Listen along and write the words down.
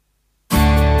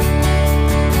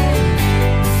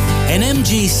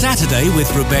NMG Saturday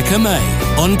with Rebecca May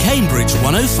on Cambridge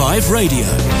 105 Radio.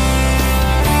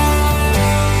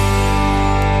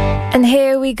 And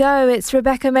here we go, it's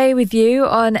Rebecca May with you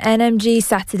on NMG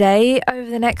Saturday. Over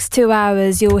the next 2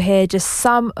 hours, you'll hear just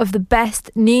some of the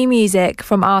best new music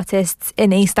from artists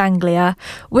in East Anglia.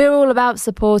 We're all about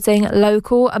supporting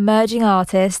local emerging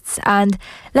artists, and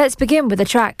let's begin with a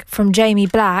track from Jamie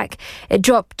Black. It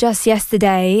dropped just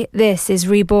yesterday. This is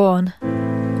Reborn.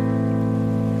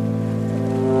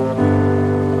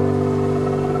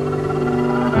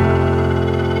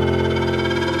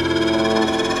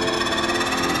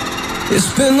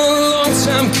 It's been a long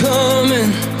time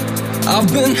coming,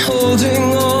 I've been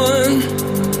holding on,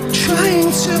 trying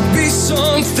to be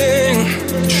something,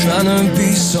 trying to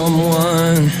be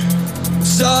someone.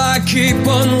 So I keep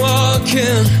on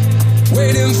walking,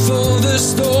 waiting for the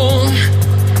storm.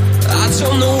 I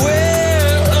don't know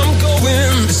where I'm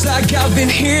going, it's like I've been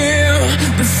here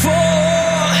before.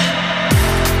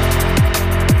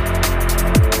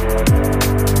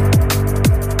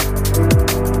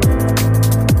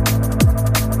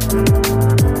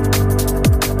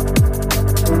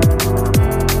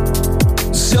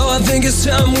 I think it's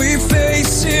time we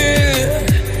face it.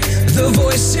 The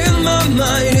voice in my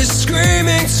mind is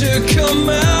screaming to come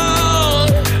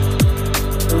out.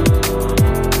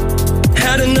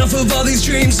 Had enough of all these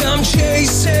dreams I'm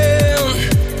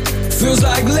chasing. Feels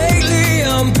like lately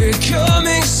I'm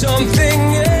becoming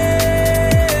something else.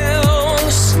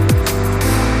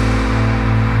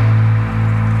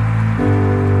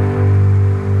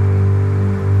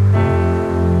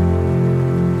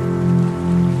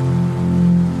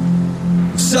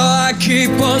 So I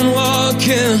keep on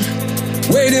walking,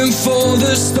 waiting for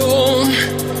the storm.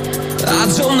 I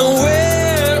don't know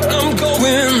where I'm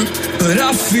going, but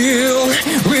I feel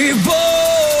reborn.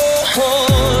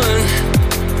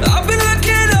 I've been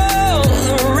looking all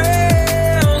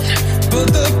around, but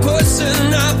the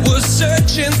person I was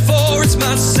searching for is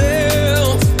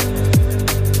myself.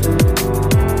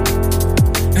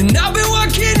 And I've been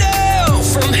walking out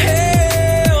from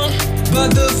hell,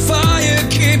 but the fire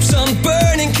keeps on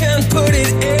burning, can't put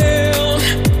it out.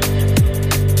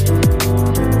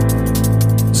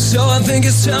 So I think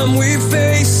it's time we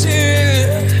face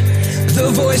it. The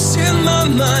voice in my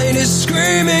mind is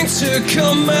screaming to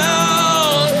come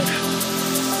out.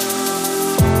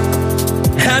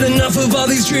 Had enough of all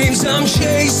these dreams I'm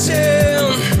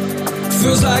chasing.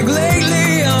 Feels like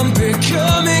lately I'm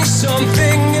becoming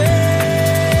something else.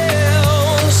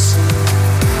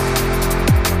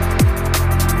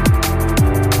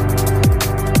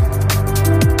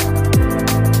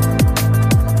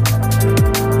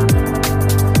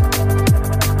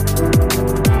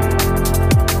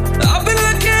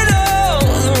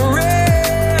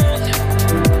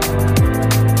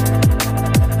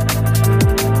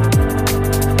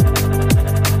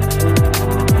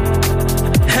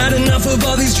 Of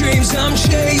all these dreams I'm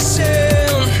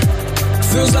chasing,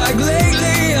 feels like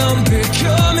lately I'm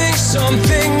becoming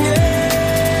something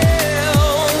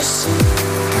else.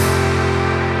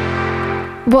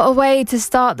 What a way to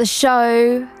start the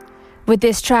show with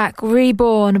this track,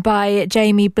 Reborn by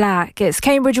Jamie Black. It's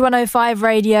Cambridge 105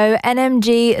 Radio,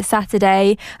 NMG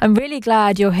Saturday. I'm really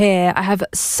glad you're here. I have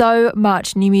so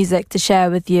much new music to share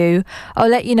with you. I'll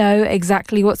let you know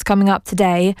exactly what's coming up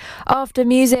today. After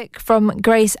music from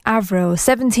Grace Avril,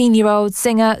 17-year-old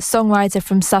singer-songwriter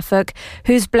from Suffolk,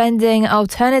 who's blending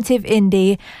alternative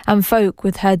indie and folk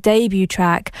with her debut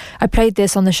track. I played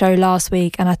this on the show last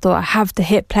week and I thought I have to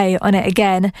hit play on it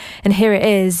again. And here it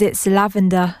is, it's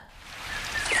Lavender.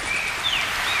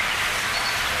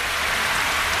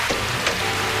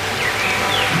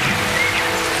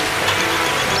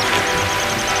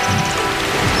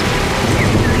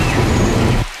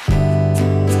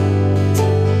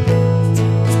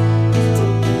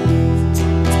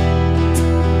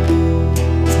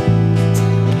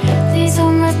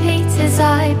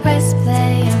 I press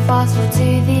play and fast forward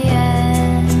to the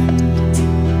end.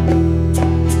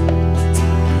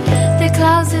 The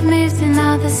clouds have moved and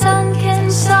now the sun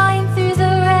can shine through the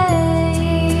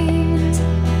rain.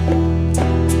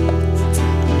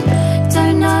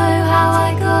 Don't know how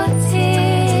I got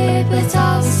here, but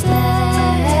I'll stay.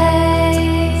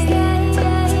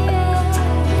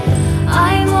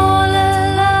 I'm all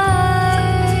alone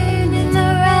in the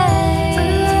rain.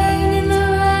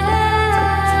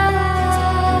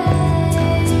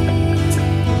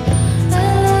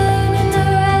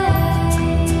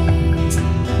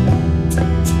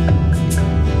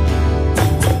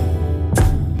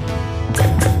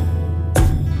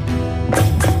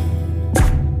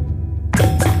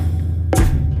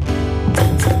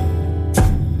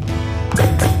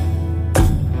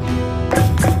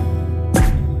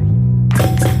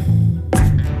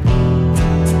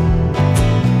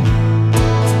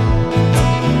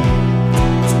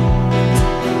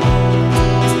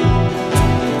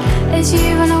 As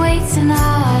you run away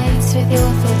tonight with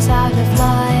your thoughts out of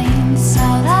line,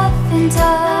 smell lavender.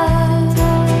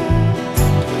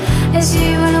 As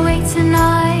you run away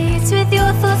tonight with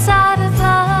your thoughts out of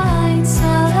line,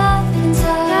 smell lavender.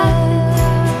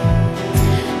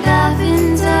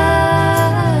 Lavender,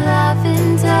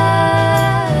 lavender,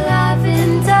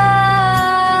 lavender,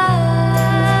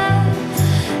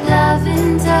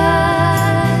 lavender,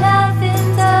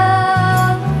 lavender,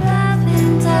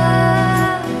 lavender.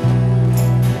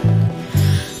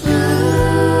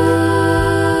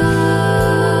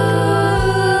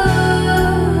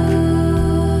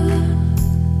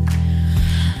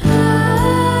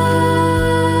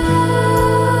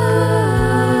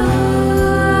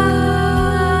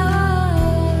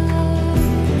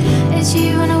 As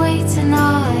you run away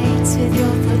tonight with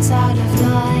your thoughts out of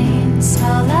line,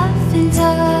 smell lavender.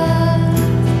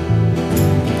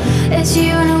 As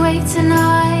you run away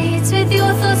tonight with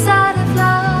your thoughts out of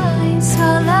line,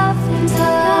 smell lavender.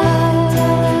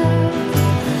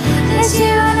 As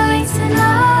you run away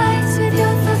tonight with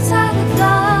your thoughts out of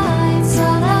line,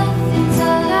 smell lavender.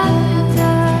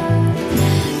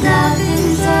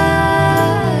 Lavender,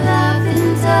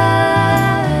 lavender,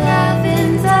 lavender,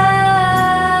 lavender,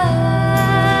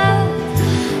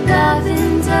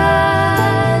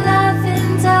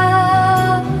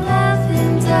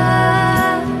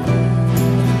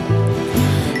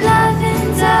 lavender,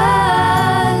 lavender,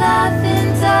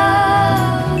 lavender,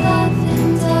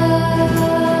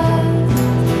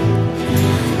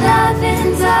 lavender,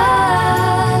 lavender,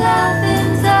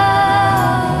 lavender,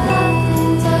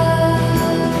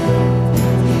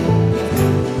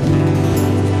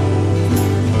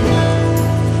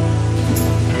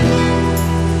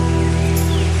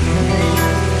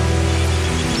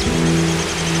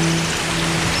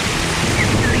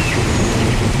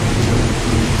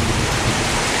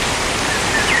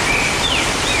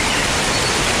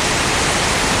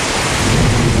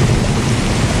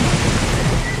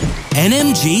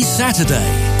 NMG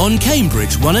Saturday on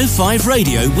Cambridge 105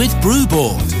 Radio with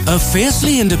Brewboard, a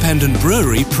fiercely independent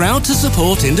brewery proud to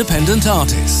support independent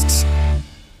artists.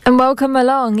 And welcome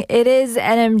along. It is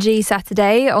NMG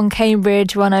Saturday on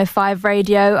Cambridge 105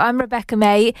 Radio. I'm Rebecca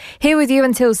May, here with you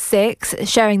until 6,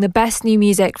 sharing the best new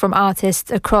music from artists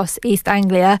across East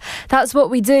Anglia. That's what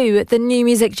we do. The New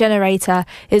Music Generator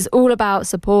is all about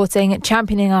supporting,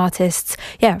 championing artists,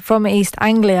 from East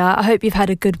Anglia. I hope you've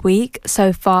had a good week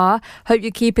so far. Hope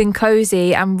you're keeping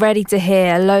cosy and ready to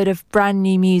hear a load of brand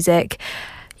new music.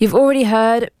 You've already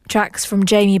heard tracks from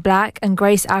Jamie Black and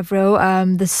Grace Avril.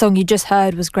 The song you just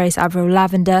heard was Grace Avril,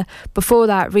 Lavender. Before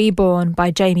that, Reborn by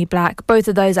Jamie Black. Both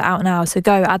of those are out now, so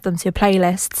go add them to your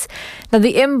playlists. Now,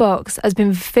 the inbox has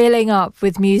been filling up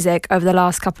with music over the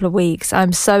last couple of weeks.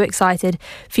 I'm so excited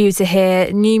for you to hear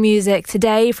new music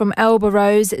today from Elba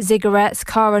Rose, Zigarettes,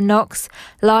 Cara Knox,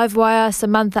 Livewire,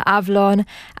 Samantha Avalon,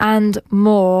 and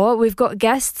more. We've got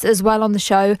guests as well on the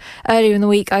show. Earlier in the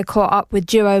week, I caught up with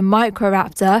duo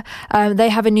Microraptor. They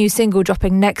have a new single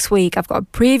dropping next week. I've got a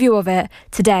preview of it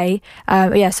today.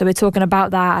 So we're talking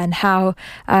about that and how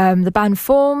the band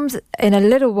formed in a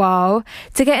little while.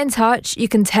 To get in touch, you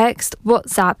can text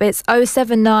WhatsApp. It's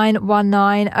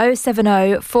 07919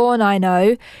 070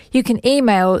 490. You can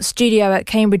email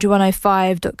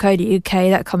studio@cambridge105.co.uk.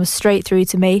 That comes straight through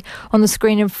to me on the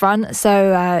screen in front.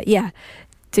 So,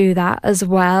 do that as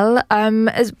well.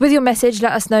 With your message,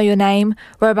 let us know your name,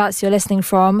 whereabouts you're listening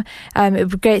from. It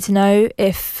would be great to know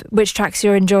which tracks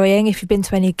you're enjoying, if you've been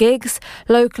to any gigs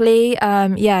locally,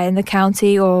 in the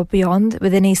county or beyond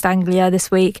within East Anglia this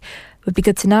week. Would be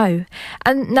good to know.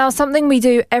 And now something we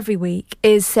do every week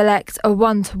is select a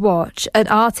one to watch, an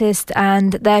artist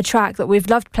and their track that we've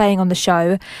loved playing on the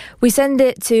show. We send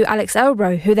it to Alex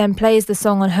Elbro, who then plays the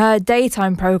song on her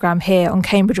daytime programme here on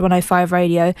Cambridge 105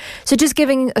 Radio. So just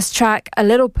giving us track a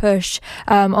little push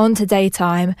onto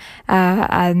daytime.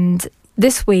 And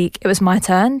this week it was my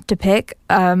turn to pick,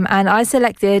 and I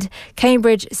selected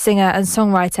Cambridge singer and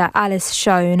songwriter Alice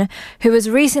Shone, who has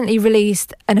recently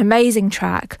released an amazing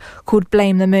track called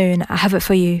Blame the Moon. I have it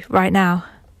for you right now.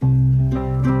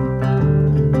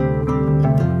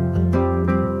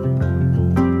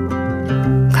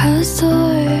 Closed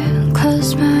door,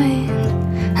 closed mind,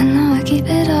 and now I keep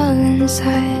it all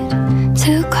inside.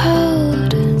 Too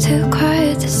cold, too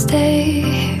quiet to stay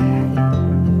here.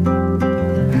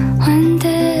 When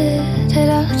did it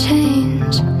all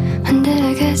change? When did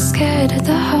I get scared of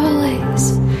the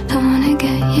hallways? Don't wanna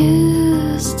get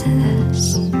used to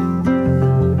this.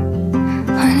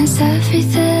 When it's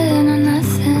everything or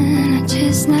nothing, I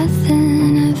choose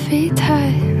nothing every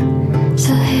time.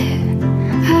 So here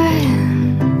I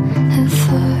am at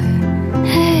 4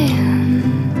 a.m.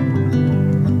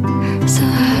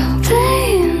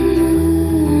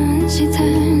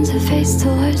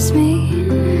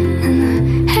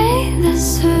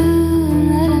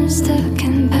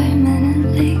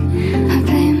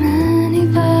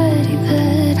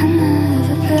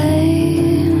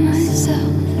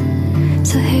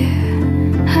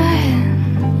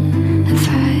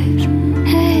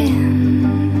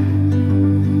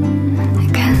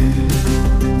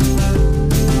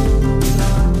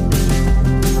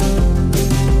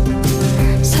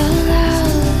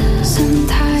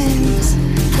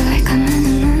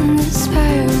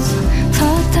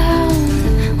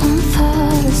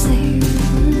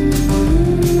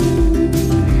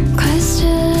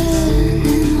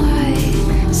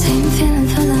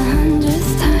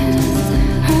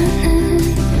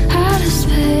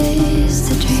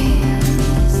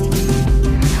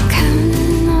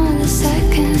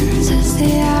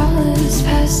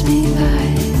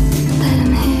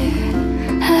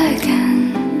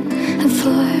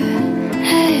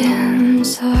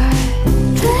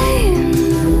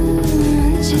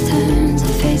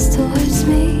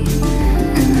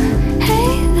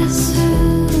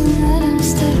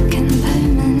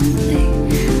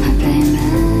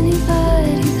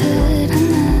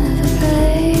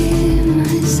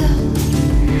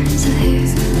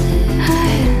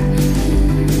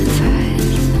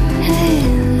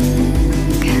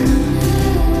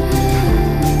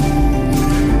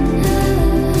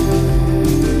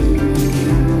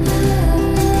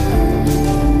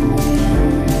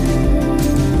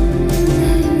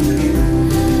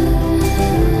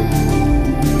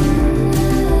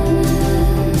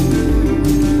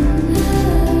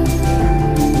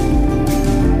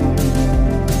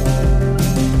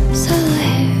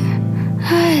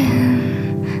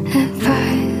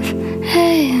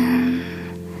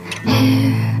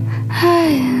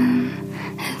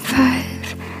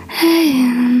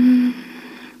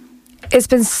 It's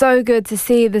been so good to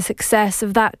see the success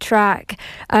of that track.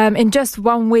 In just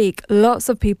 1 week, lots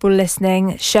of people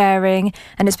listening, sharing,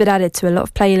 and it's been added to a lot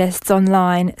of playlists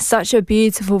online. Such a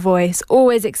beautiful voice.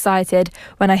 Always excited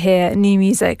when I hear new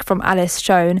music from Alice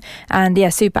Schoen. And yeah,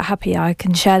 super happy I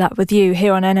can share that with you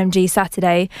here on NMG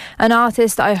Saturday. An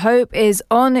artist I hope is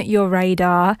on your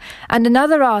radar. And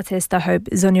another artist I hope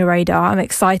is on your radar, I'm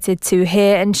excited to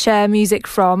hear and share music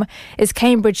from, is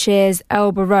Cambridgeshire's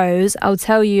Elba Rose. I'll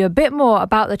tell you a bit more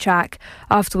about the track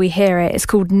after we hear it. It's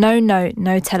called No Note,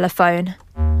 No Telephone.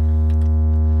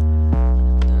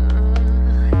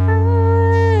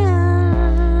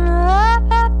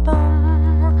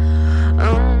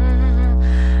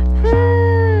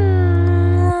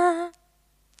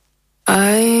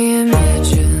 I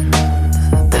imagine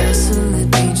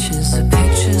desolate beaches, a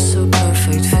picture so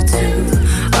perfect for two.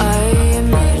 I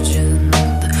imagine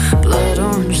blood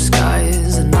orange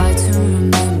skies, a night to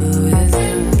remember with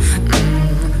you.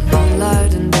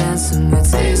 Moonlight and dancing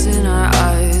with tears in our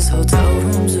eyes. Hotel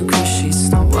rooms with crushed sheets,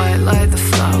 snow white like the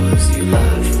flowers you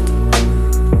left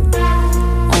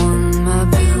on my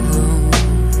pillow.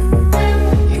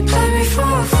 You played me for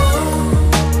a fool.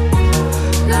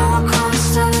 Now I can't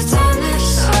stand the darkness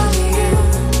of you.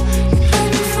 You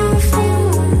played me for a fool.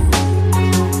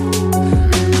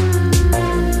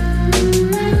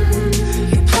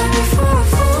 You played me for a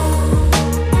fool.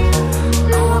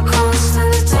 Now I can't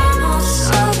stand the darkness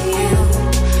of you.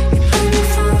 You played me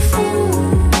for a fool.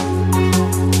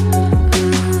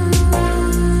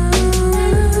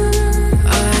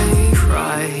 I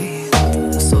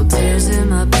cried, so tears in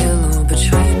my pillow,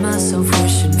 betrayed myself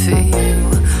wishing for you.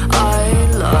 I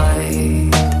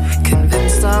lied,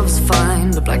 convinced I was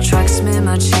fine, but black tracks smear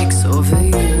my cheeks over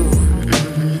you.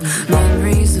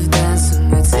 Memories of dancing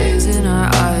with tears in our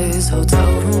eyes.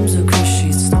 Hotel rooms with crushed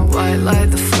sheets, snow white like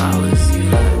the flowers you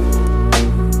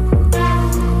left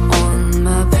on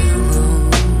my pillow.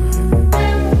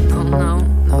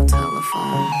 No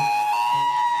telephone.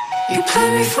 You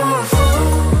played me for a fool.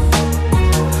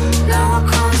 Now I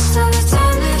can't stand the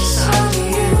darkness of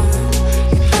you.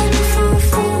 You played me for a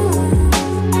fool.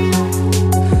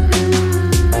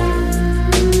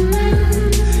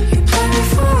 You played me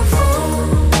for a fool.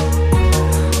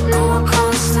 Now I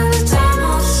can't stand the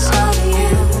darkness of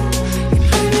you. You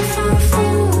played me for a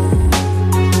fool.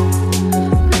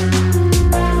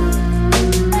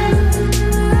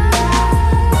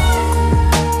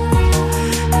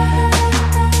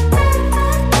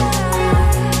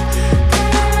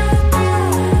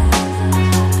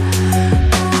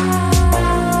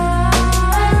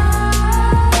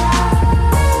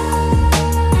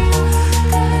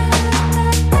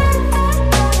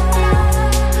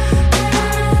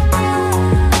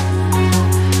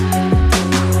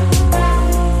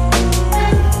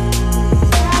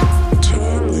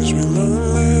 Time leaves me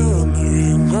lonely,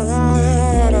 wondering only what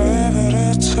I ever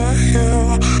did to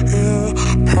you.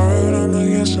 Pride on the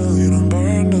gasoline and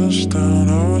burned us down.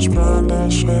 I was blind, I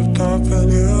was swept up in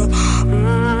you.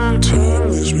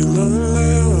 Time leaves me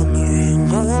lonely,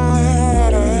 wondering only what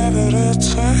I ever did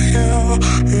to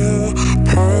you.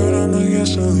 Pride on the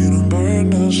gasoline and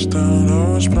burned us down. I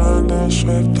was blind, I was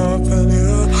swept up in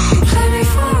you. You played me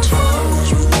for a fool.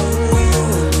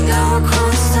 Now I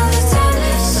can't stand the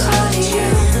darkness of you.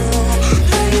 You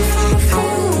played me for a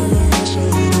fool.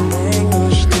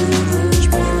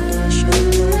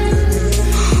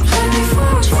 Play me for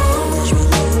a fool.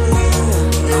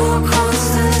 Now I can't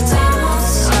stand the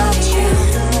darkness of you.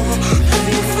 Play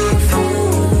me for a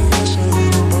fool.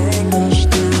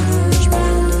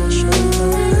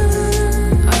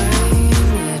 I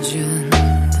imagined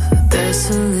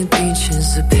desolate beaches,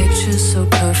 a picture so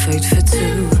perfect for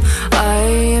two. I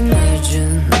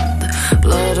imagined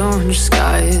blood orange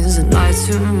skies, a night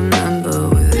to remember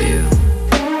with you.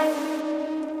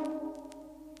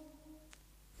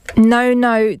 No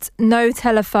Note, No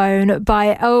Telephone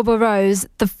by Elba Rose,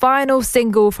 the final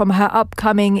single from her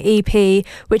upcoming EP,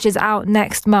 which is out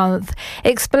next month,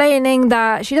 explaining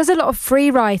that she does a lot of free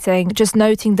writing, just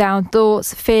noting down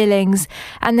thoughts, feelings,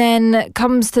 and then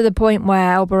comes to the point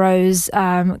where Elba Rose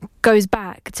goes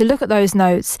back to look at those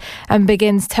notes and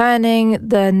begins turning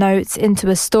the notes into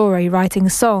a story, writing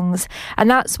songs. And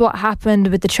that's what happened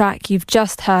with the track you've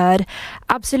just heard.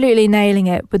 Absolutely nailing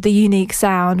it with the unique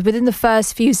sound. Within the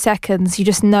first few seconds, you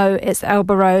just know it's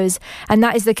Elba Rose. And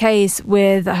that is the case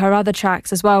with her other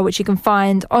tracks as well, which you can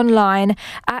find online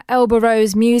at Elba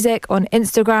Rose Music on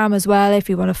Instagram as well, if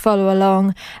you want to follow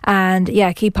along. And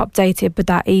yeah, keep updated with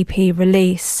that EP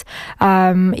release.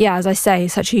 Yeah, as I say,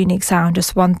 such a unique sound,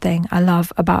 just one thing thing I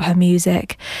love about her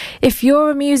music. If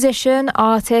you're a musician,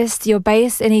 artist, you're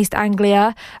based in East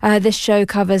Anglia, this show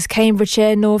covers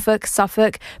Cambridgeshire, Norfolk,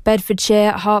 Suffolk,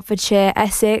 Bedfordshire, Hertfordshire,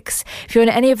 Essex. If you're in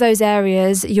any of those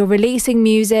areas, you're releasing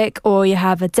music or you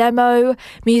have a demo,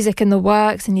 music in the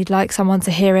works, and you'd like someone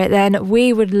to hear it, then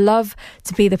we would love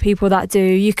to be the people that do.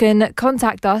 You can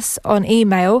contact us on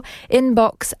email,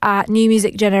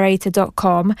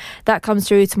 inbox@newmusicgenerator.com. That comes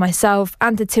through to myself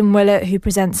and to Tim Willett, who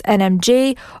presents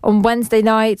NMG on Wednesday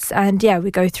nights. And yeah, we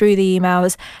go through the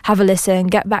emails, have a listen,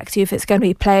 get back to you if it's going to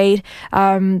be played.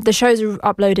 The shows are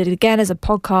uploaded again as a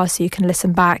podcast, so you can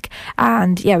listen back.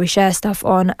 And yeah, we share stuff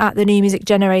on at the New Music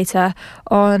Generator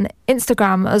on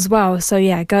Instagram as well. So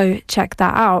yeah, go check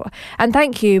that out. And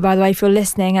thank you, by the way, if you're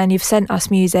listening and you've sent us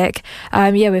music.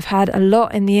 Yeah, we've had a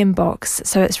lot in the inbox,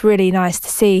 so it's really nice to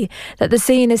see that the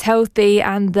scene is healthy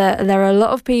and that there are a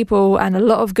lot of people and a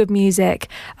lot of good music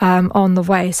on the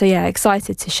way. So yeah,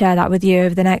 excited to share that with you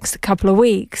over the next couple of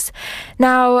weeks.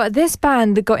 Now, this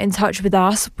band got in touch with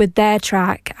us with their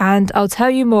track, and I'll tell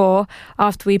you more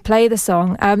after we play the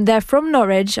song. They're from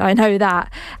Norwich, I know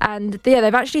that, and yeah,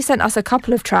 they've actually sent us a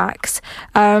couple of tracks,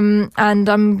 and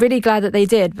I'm really glad that they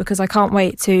did, because I can't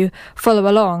wait to follow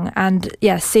along and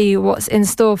yeah, see what's in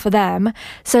store for them.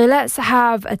 So let's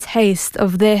have a taste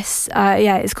of this.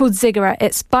 Yeah, it's called Cigarette.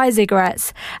 It's by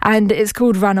Cigarettes, and it's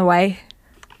called Runaway.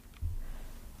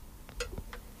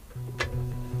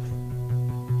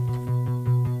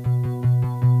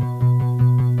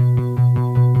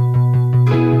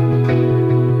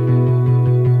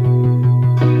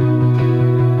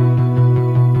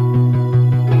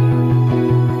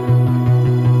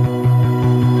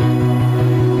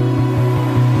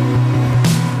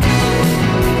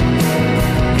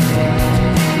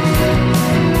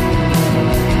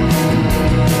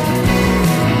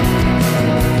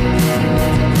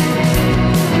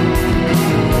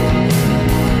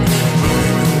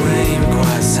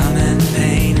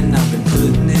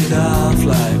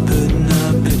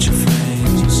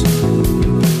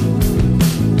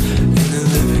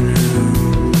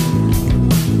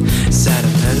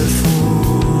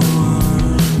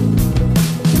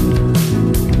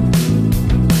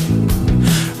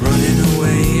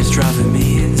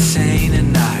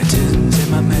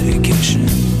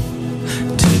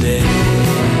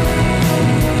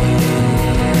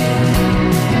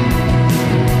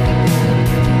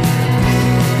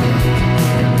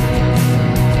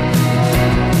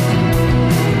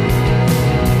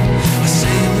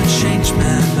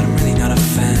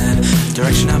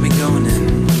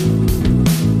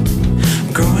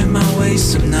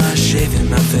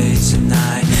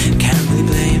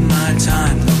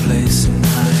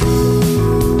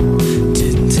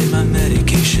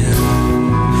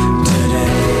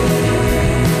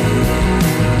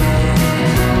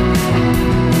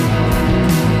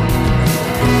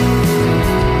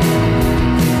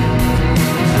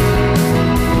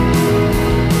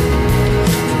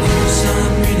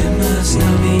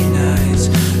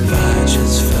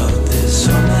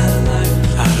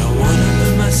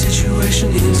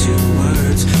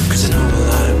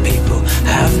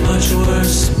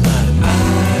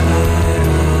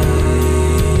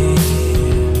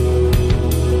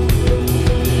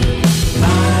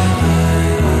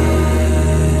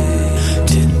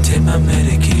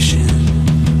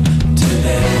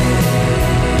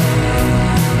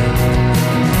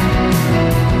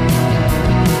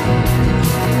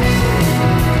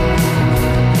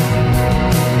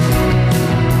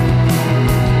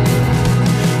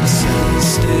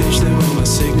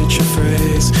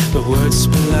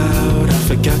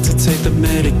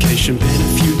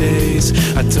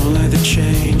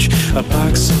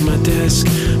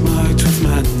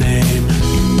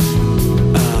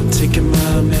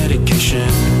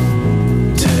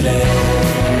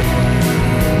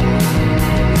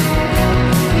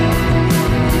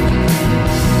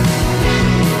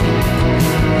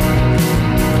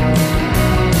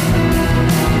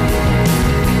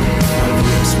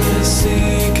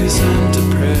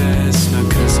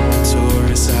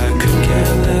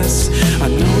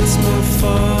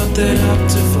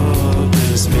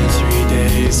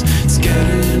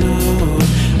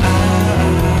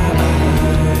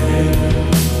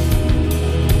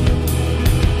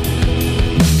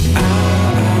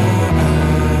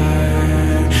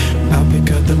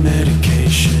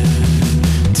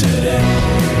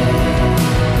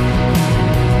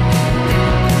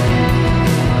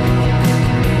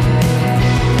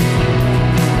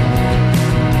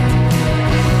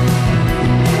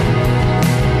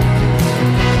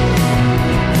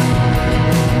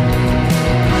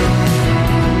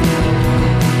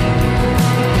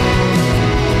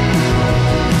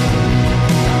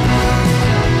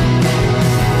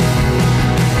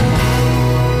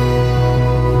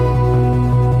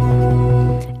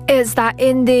 That's that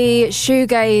indie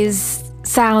shoegaze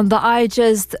sound that I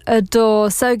just adore.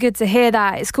 So good to hear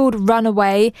that. It's called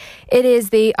Runaway. It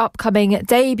is the upcoming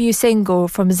debut single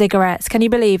from Zigarettes. Can you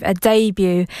believe a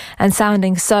debut and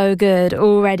sounding so good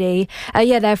already?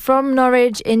 They're from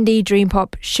Norwich, indie dream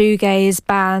pop shoegaze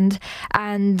band,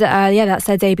 and that's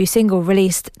their debut single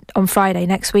released on Friday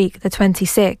next week, the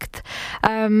 26th.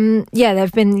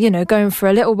 They've been going for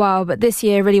a little while, but this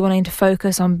year really wanting to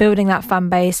focus on building that fan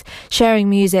base, sharing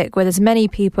music with as many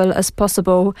people as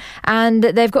possible, and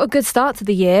they've got a good start to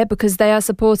the year because they are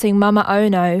supporting Mama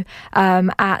Ono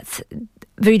at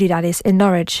Voodoo Daddies in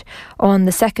Norwich on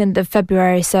the 2nd of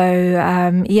February.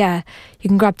 So you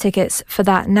can grab tickets for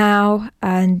that now,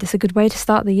 and it's a good way to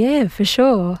start the year for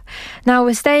sure. Now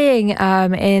we're staying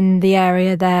in the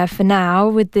area there for now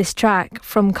with this track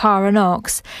from Cara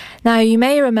Knox. Now you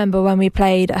may remember when we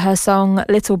played her song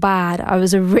Little Bad. I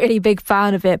was a really big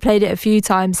fan of it, played it a few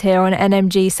times here on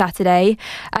NMG Saturday,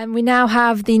 and we now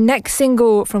have the next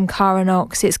single from Cara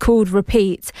Knox. It's called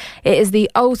Repeat. It is the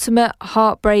ultimate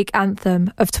heartbreak anthem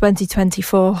of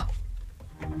 2024.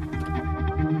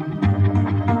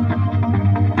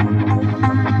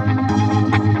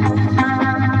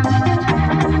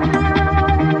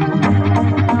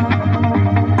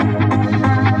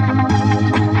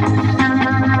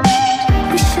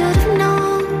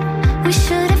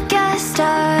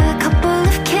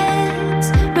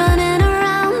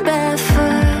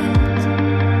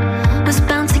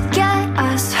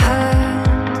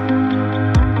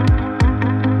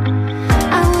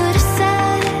 I would have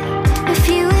said if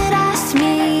you had asked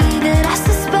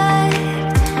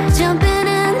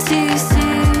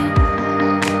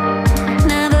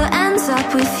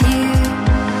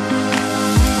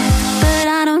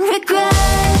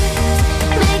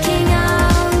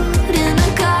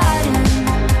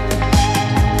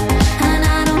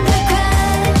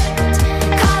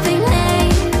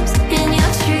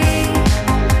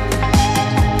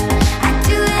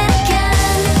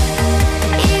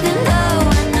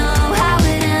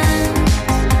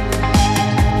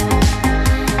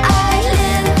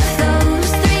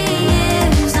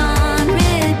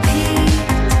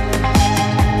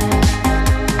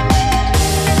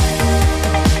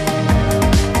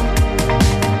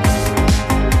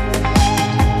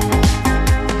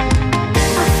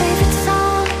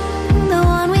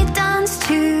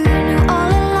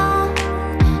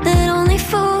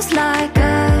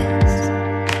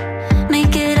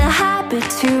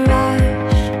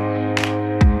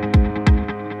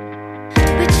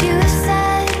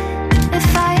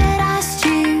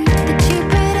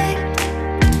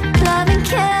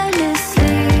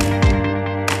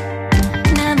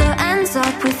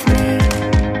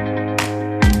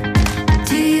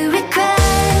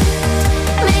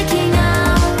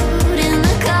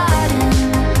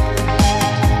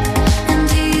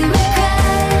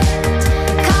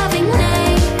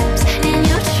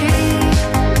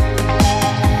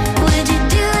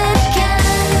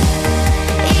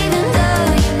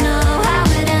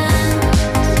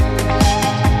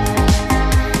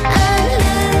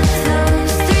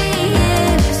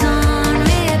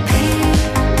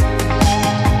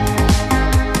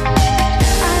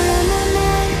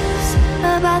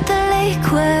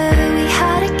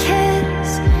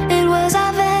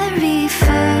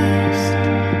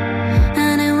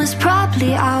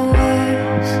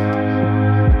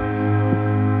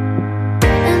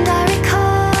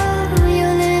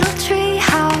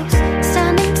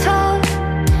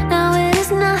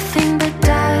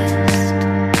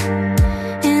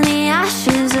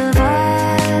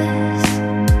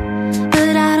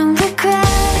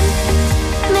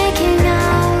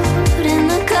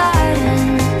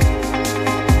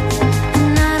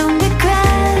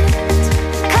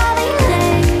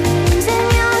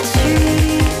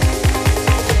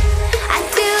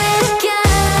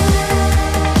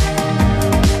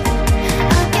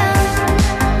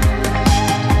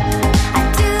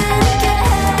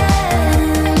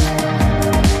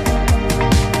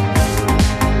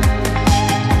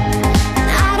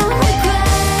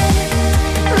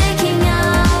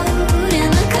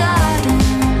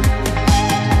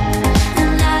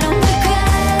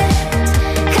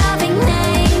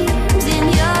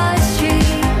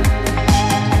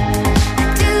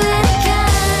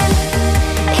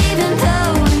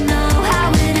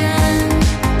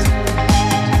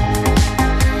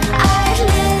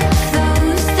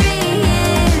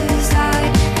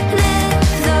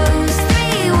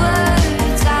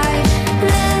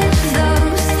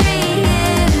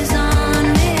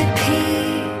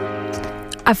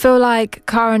I feel like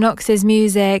Cara Knox's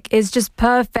music is just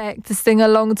perfect to sing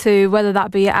along to, whether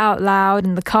that be out loud,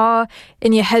 in the car,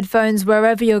 in your headphones,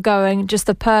 wherever you're going. Just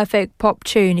a perfect pop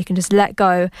tune. You can just let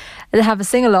go and have a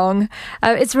sing-along.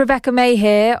 It's Rebecca May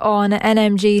here on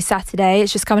NMG Saturday.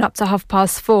 It's just coming up to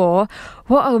 4:30.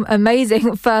 What an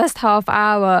amazing first half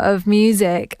hour of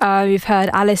music. You've heard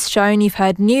Alice Shone, you've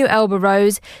heard New Elba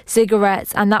Rose,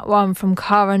 Cigarettes, and that one from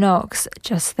Cara Knox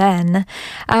just then.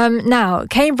 Now,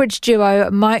 Cambridge duo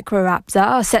Microraptor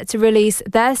are set to release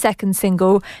their second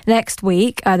single next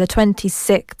week, the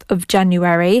 26th of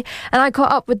January. And I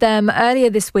caught up with them earlier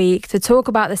this week to talk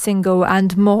about the single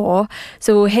and more.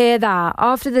 So we'll hear that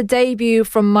after the debut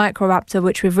from Microraptor,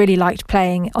 which we've really liked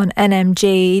playing on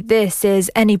NMG. This is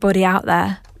Anybody Out There.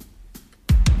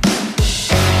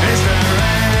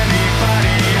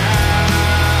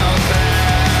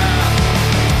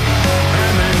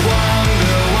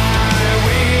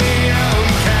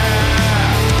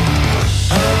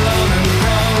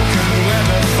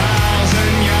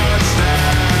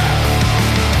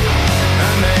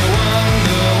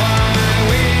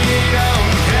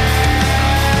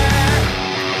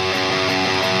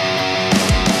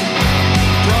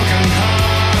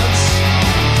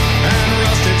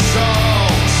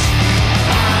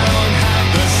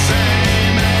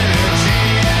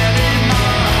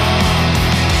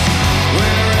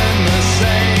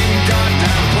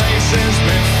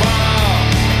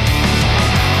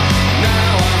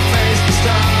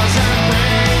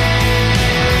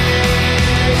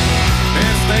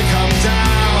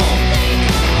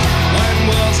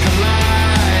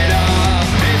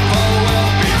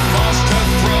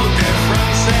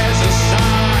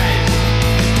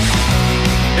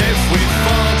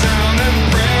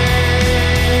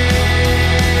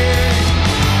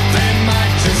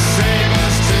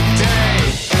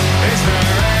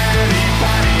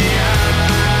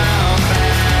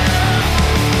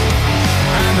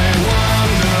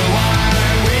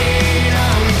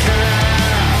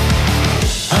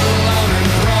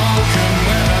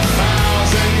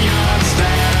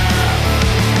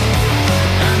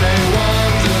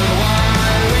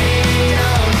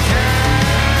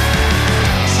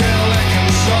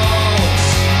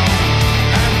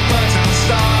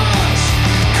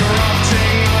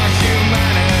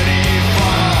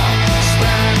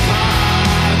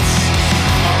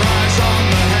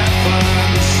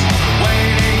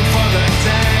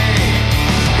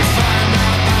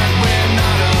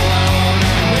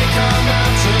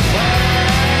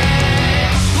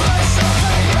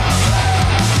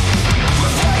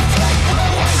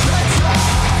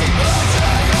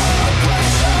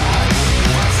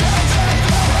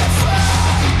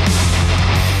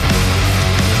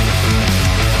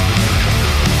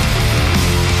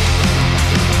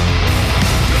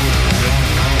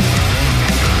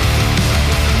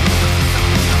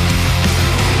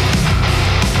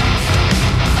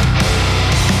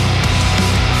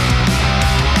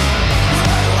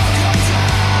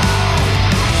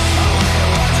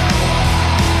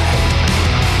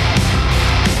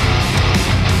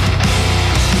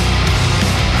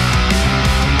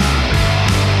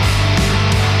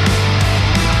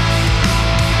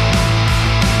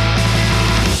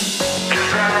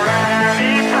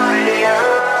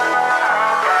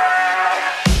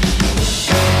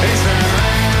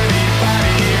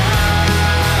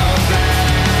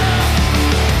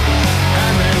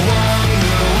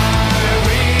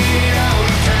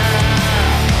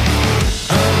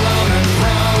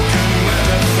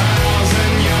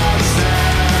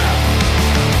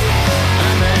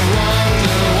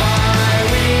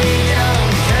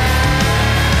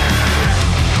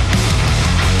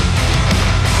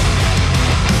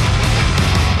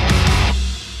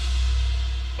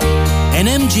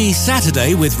 NMG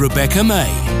Saturday with Rebecca May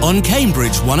on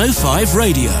Cambridge 105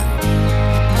 Radio.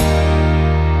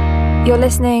 You're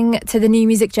listening to the New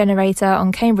Music Generator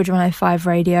on Cambridge 105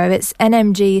 Radio. It's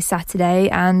NMG Saturday,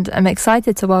 and I'm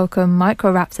excited to welcome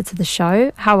Microraptor to the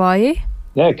show. How are you?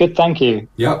 Yeah, good, thank you.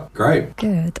 Yep, great.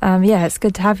 Good. Yeah, it's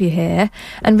good to have you here.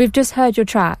 And we've just heard your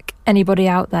track, Anybody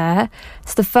Out There.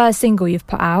 It's the first single you've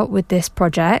put out with this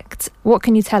project. What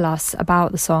can you tell us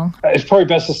about the song? It's probably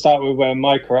best to start with where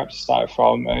Microraptor started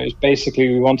from. It was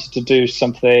basically we wanted to do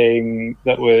something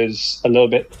that was a little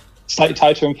bit slightly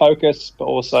tighter in focus, but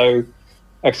also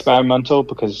experimental,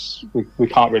 because we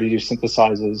can't really do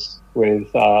synthesizers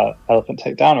with Elephant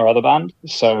Takedown or other band.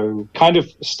 So kind of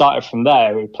started from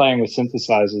there. We were playing with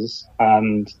synthesizers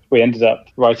and we ended up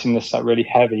writing this like really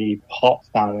heavy pop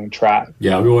sounding track.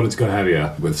 Yeah, we wanted to go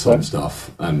heavier with some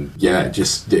stuff, and yeah, it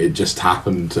just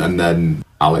happened. And then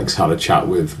Alex had a chat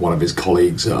with one of his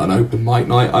colleagues at an open mic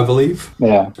night, I believe.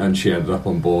 Yeah. And she ended up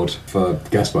on board for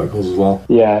guest vocals as well.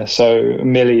 Yeah, so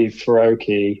Millie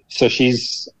Faroki, so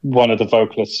she's one of the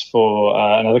vocalists for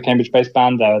another Cambridge-based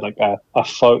band. They're like a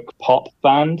folk pop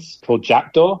band called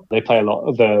Jackdaw. They play a lot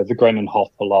of the Gren and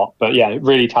Hoff a lot. But yeah,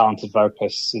 really talented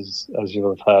vocalists, as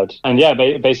you'll have heard. And yeah,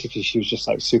 basically she was just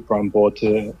like super on board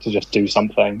to just do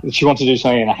something. She wanted to do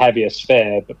something in a heavier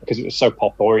sphere, but because it was so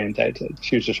pop-orientated,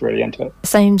 she was just really into it.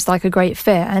 Seems like a great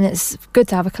fit, and it's good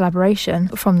to have a collaboration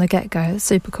from the get-go. It's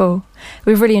super cool.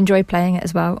 We've really enjoyed playing it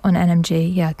as well on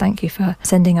NMG. Yeah, thank you for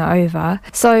sending it over.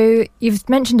 So you've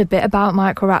mentioned a bit about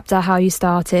Microraptor, how you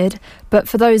started, but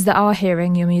for those that are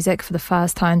hearing your music for the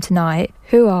first time tonight,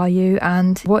 who are you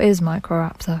and what is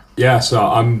Microraptor? Yeah, so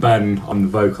I'm Ben, I'm the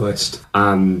vocalist,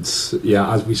 and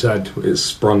yeah, as we said, it's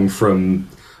sprung from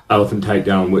Elephant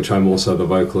Takedown, which I'm also the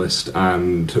vocalist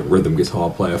and rhythm guitar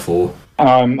player for.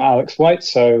 I'm Alex White,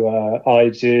 so I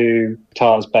do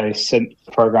guitars, bass, synth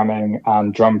programming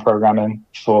and drum programming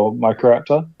for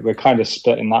Microraptor. We're kind of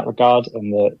split in that regard,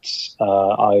 in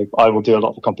that I will do a lot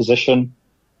of the composition,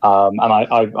 and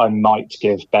I might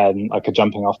give Ben like a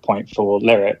jumping off point for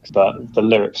lyrics, but the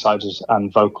lyric side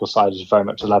and vocal side is very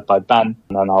much led by Ben,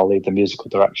 and then I'll lead the musical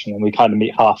direction, and we kind of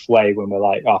meet halfway when we're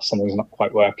like, something's not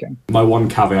quite working. My one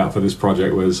caveat for this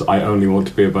project was I only want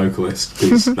to be a vocalist,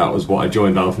 because that was what I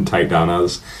joined Elephant Takedown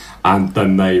as, and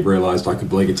then they realised I could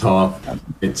play guitar.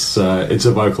 It's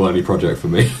a vocal only project for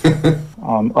me.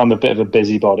 I'm a bit of a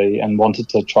busybody and wanted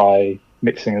to try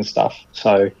mixing and stuff,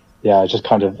 so yeah, I just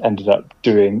kind of ended up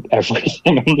doing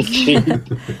everything on the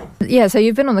tube. Yeah, so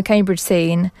you've been on the Cambridge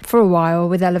scene for a while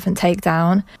with Elephant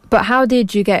Takedown, but how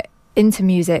did you get into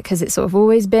music? Has it sort of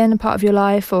always been a part of your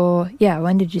life, or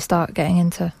when did you start getting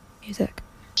into music?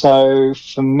 So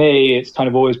for me, it's kind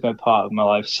of always been a part of my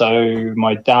life. So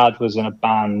my dad was in a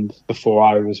band before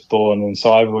I was born, and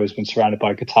so I've always been surrounded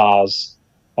by guitars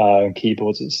and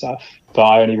keyboards and stuff. But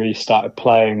I only really started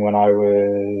playing when I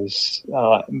was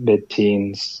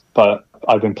mid-teens. But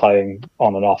I've been playing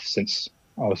on and off since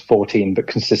I was 14, but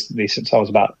consistently since I was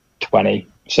about 20.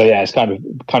 So yeah, it's kind of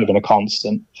been a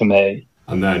constant for me.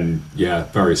 And then, yeah,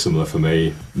 very similar for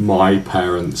me. My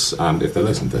parents, and if they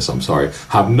listen to this, I'm sorry,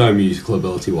 have no musical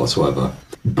ability whatsoever.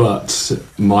 But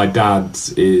my dad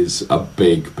is a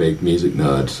big, big music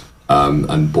nerd,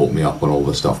 and brought me up on all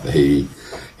the stuff that he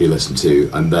listened to.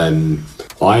 And then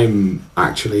I'm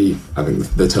actually, I think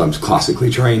the term's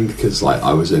classically trained, because like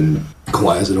I was in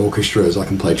choirs and orchestras. I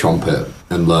can play trumpet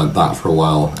and learned that for a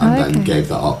while, and then gave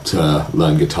that up to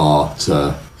learn guitar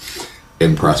to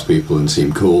impress people and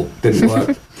seem cool. Didn't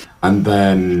work. And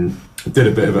then did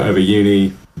a bit of it over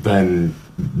uni, then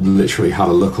literally had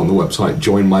a look on the website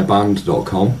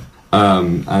joinmyband.com,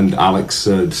 and Alex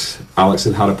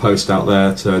had a post out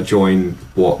there to join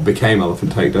what became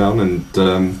Elephant Takedown,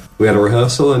 and we had a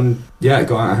rehearsal, and yeah, it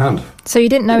got out of hand. So you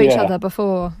didn't know each other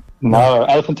before? No,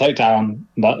 Elephant Takedown,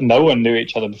 no one knew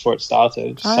each other before it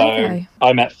started. So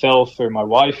I met Phil through my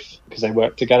wife, because they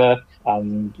worked together,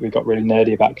 and we got really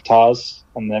nerdy about guitars,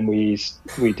 and then we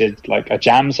did like a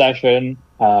jam session,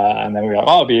 and then we were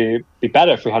like, it'd be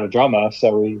better if we had a drummer.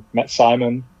 So we met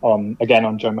Simon on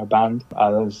Join My Band,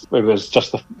 and it was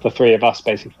just the three of us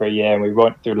basically for a year, and we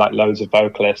went through like loads of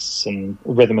vocalists and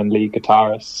rhythm and lead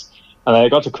guitarists, and then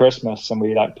it got to Christmas, and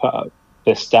we like put up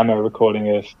this demo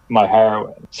recording of My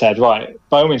Heroine. Said, right,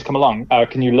 by all means come along,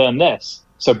 can you learn this?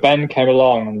 So Ben came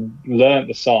along and learnt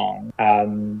the song,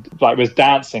 and like was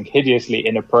dancing hideously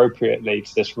inappropriately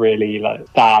to this really like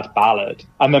sad ballad.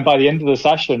 And then by the end of the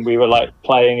session, we were like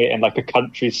playing it in like a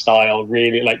country style,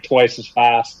 really like twice as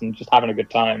fast, and just having a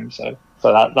good time. So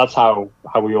that's how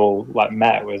we all like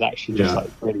met, was actually just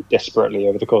like really disparately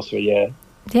over the course of a year.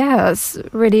 Yeah, that's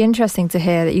really interesting to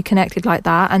hear that you connected like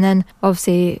that, and then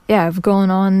obviously have gone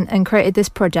on and created this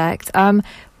project.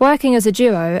 Working as a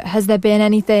duo, has there been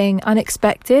anything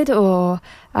unexpected, or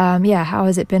how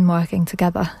has it been working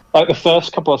together? Like the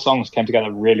first couple of songs came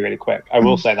together really, really quick. I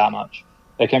will say that much.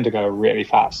 They came together really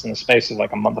fast. In the space of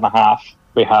like a month and a half,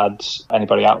 we had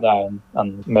Anybody Out There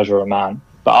and Measure a Man.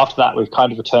 But after that, we've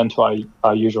kind of returned to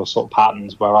our usual sort of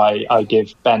patterns, where I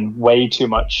give Ben way too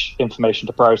much information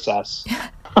to process.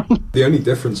 The only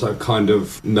difference I've kind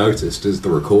of noticed is the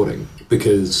recording,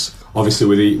 because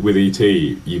obviously with ET,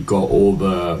 you've got all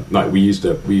the, like we used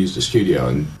a studio,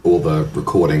 and all the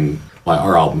recording, like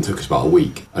our album took us about a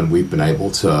week, and we've been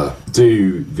able to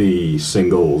do the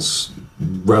singles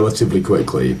relatively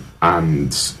quickly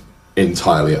and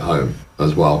entirely at home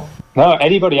as well. No,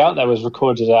 Anybody Out There was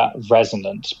recorded at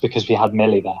Resonant, because we had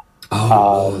Millie there.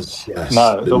 Oh, it was, yes.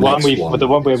 No, the one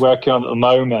we're working on at the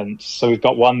moment. So we've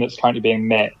got one that's currently being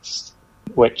mixed,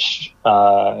 which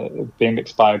being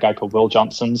mixed by a guy called Will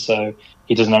Johnson. So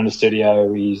he doesn't own a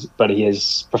studio, but he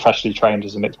is professionally trained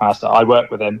as a mix master. I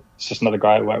work with him. It's just another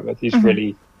guy I work with. He's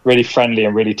really friendly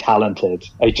and really talented.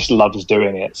 He just loves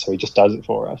doing it, so he just does it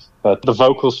for us. But the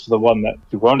vocals for the one that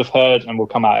you won't have heard and will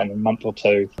come out in a month or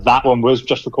two, that one was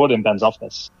just recorded in Ben's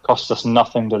office. Cost us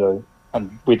nothing to do,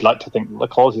 and we'd like to think the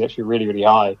quality is actually really, really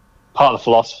high. Part of the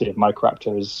philosophy of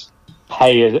Microraptor is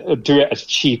do it as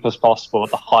cheap as possible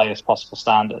at the highest possible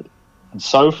standard. And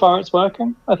so far it's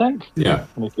working, I think. Yeah.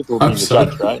 I mean, people will be the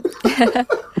judge,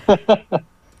 right?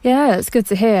 Yeah, it's good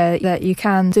to hear that you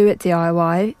can do it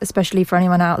DIY, especially for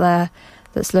anyone out there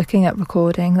that's looking at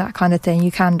recording, that kind of thing.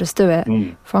 You can just do it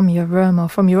from your room or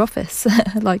from your office,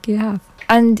 like you have.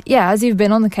 And yeah, as you've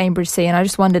been on the Cambridge scene, I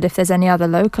just wondered if there's any other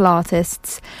local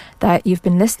artists that you've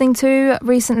been listening to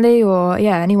recently, or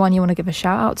anyone you want to give a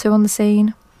shout out to on the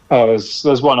scene. Oh,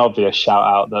 there's one obvious shout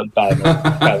out that Ben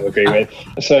will agree with.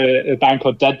 So a band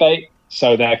called Deadbait.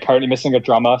 So they're currently missing a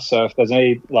drummer. So if there's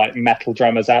any like metal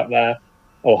drummers out there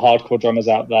or hardcore drummers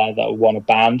out there that want a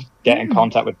band, get in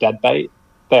contact with Deadbait.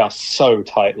 They are so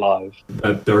tight live.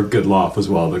 They're a good laugh as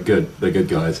well. They're good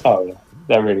guys. Oh yeah,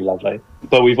 they're really lovely.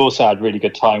 But we've also had really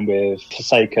good time with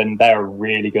Forsaken. They're a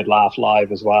really good laugh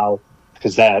live as well,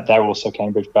 because they're also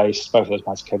Cambridge based. Both of those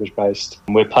bands are Cambridge based.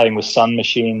 We're playing with Sun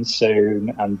Machine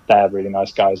soon, and they're really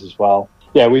nice guys as well.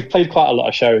 Yeah, we've played quite a lot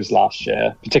of shows last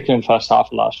year, particularly in the first half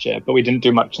of last year, but we didn't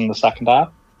do much in the second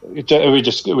half. We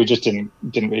just didn't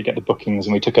really get the bookings,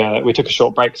 and we took a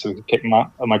short break so we could kick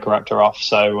Microraptor off.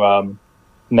 So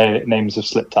names have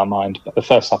slipped our mind. But the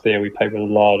first half of the year we played with a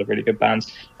lot of really good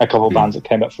bands. A couple of bands that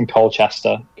came up from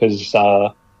Colchester, because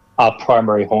our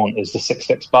primary haunt is the 6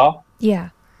 Fix Bar. Yeah.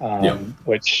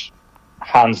 Which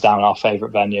hands down our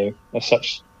favourite venue.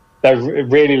 They're a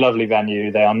really lovely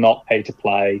venue. They are not pay to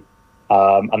play.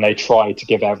 And they try to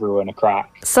give everyone a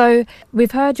crack. So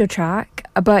we've heard your track,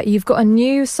 but you've got a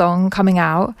new song coming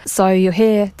out, so you're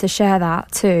here to share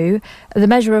that too, The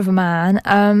Measure of a Man.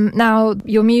 Now,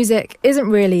 your music isn't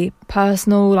really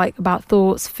personal, like about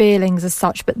thoughts, feelings as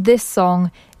such, but this song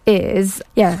is.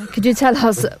 Could you tell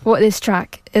us what this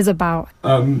track is about?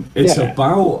 It's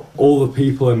about all the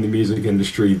people in the music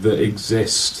industry that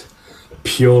exist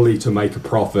purely to make a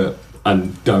profit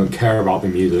and don't care about the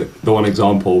music. The one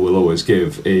example we'll always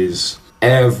give is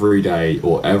every day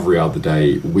or every other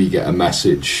day we get a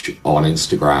message on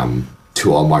Instagram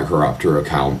to our Microraptor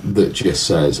account that just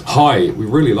says, "Hi, we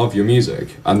really love your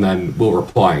music," and then we'll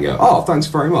reply and go, "Oh, thanks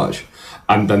very much,"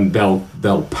 and then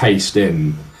they'll paste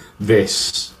in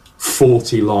this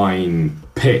 40-line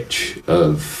pitch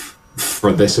of,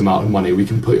 "For this amount of money we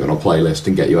can put you on a playlist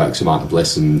and get you X amount of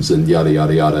listens," and yada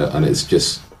yada yada. And it's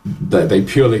just they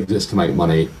purely exist to make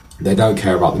money. They don't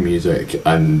care about the music.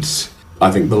 And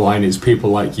I think the line is, people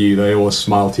like you, they always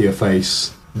smile to your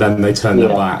face, then they turn their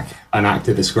back and act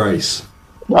a disgrace.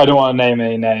 I don't want to name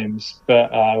any names,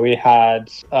 but we had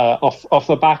off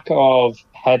the back of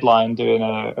Headline doing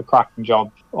a cracking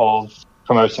job of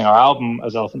promoting our album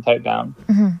as Elephant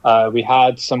Takedown. We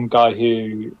had some guy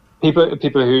who people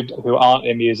who aren't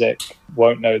in music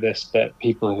won't know this, but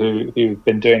people who've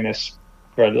been doing this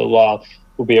for a little while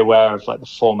will be aware of like the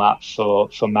format for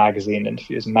magazine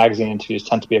interviews. And magazine interviews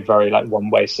tend to be a very like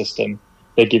one-way system.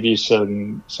 They give you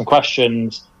some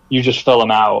questions, you just fill them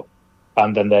out,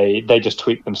 and then they just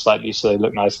tweak them slightly so they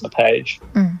look nice on the page.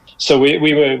 So we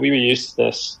were used to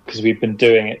this because we've been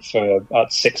doing it for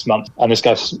about 6 months. And this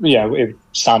guy, it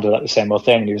sounded like the same old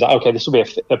thing. And he was like, "Okay, this will be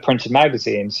a printed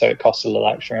magazine, so it costs a little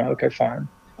extra." Okay, fine.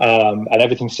 And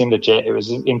everything seemed legit. It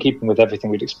was in keeping with everything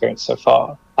we'd experienced so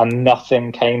far, and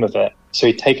nothing came of it. So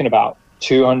he'd taken about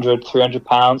 £200,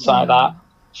 £300, something like that,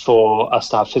 for us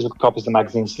to have physical copies of the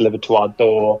magazines delivered to our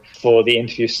door, for the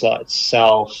interview slot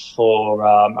itself, for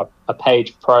a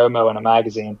page promo and a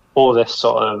magazine, all this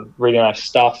sort of really nice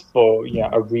stuff for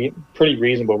pretty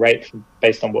reasonable rate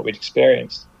based on what we'd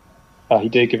experienced. He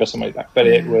did give us some money back, but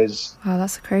it was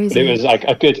that's crazy. But it was like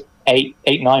a good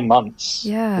 8-9 months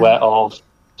of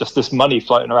just this money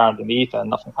floating around in the ether and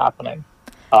nothing happening.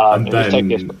 It was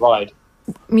taking us for a ride.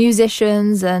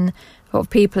 Musicians and sort of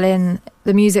people in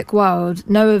the music world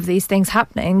know of these things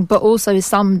happening, but also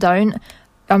some don't.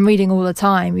 I'm reading all the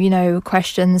time,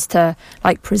 questions to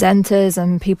like presenters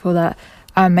and people that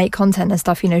make content and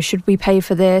stuff, should we pay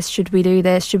for this? Should we do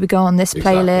this? Should we go on this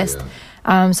playlist?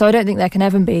 So I don't think there can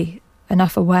ever be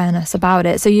enough awareness about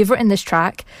it. So you've written this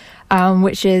track,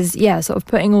 which is, sort of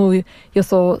putting all your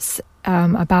thoughts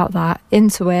about that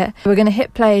into it. We're going to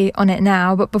hit play on it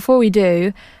now, but before we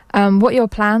do, what are your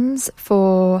plans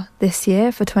for this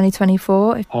year, for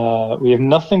 2024? We have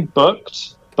nothing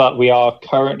booked, but we are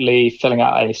currently filling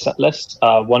out a set list.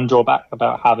 One drawback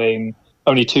about having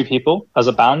only 2 people as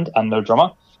a band and no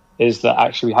drummer is that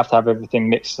actually we have to have everything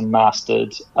mixed and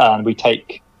mastered, and we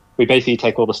basically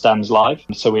take all the stems live.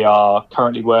 So we are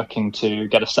currently working to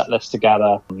get a set list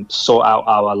together, sort out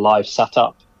our live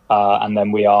setup, and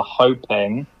then we are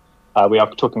hoping, we are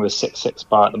talking with 66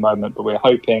 Bar at the moment, but we're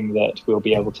hoping that we'll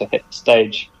be able to hit the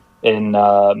stage in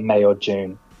May or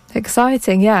June.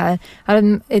 Exciting, yeah.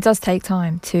 It does take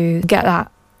time to get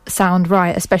that sound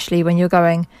right, especially when you're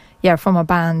going from a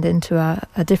band into a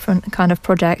different kind of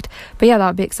project. But yeah, that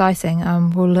would be exciting.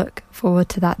 We'll look forward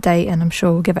to that date, and I'm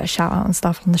sure we'll give it a shout out and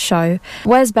stuff on the show.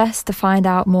 Where's best to find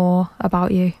out more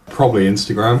about you? Probably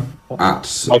Instagram at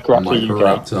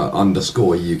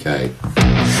Microraptor_UK.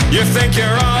 You think you're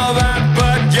all that,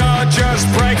 but you're just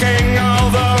breaking all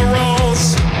the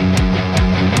rules.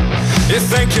 You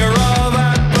think you're all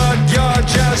that, but you're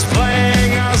just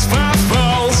playing us for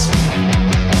fools.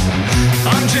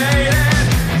 I'm jaded.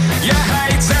 You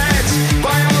hate it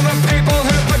by all the people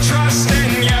who put trust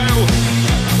in you.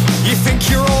 You think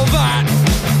you're all that.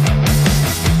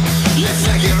 You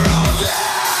think you're all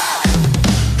that.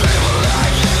 People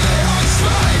like you, they don't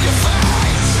smile your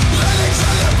face. Let each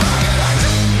other bring it up.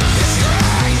 It's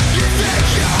great. You think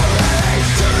you're ready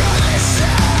to run this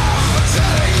town. I'm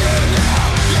telling you now,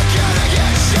 you're gonna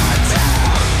get shut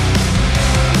down.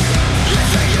 You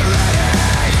think you're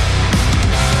ready.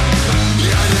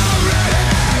 You're not ready.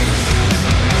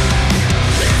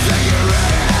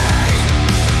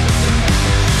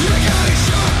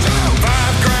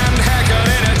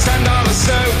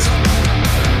 Suit.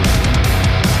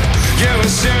 You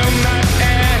assume that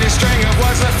any string of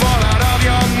words that fall out of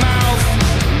your mouth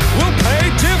will pay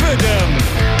dividend.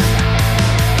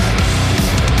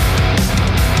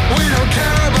 We don't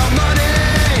care about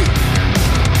money.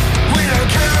 We don't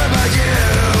care about you.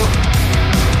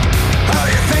 Oh,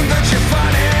 you think that you're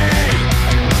funny?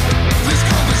 This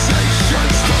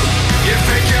conversation's through. You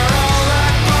think you're all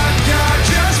that, but you're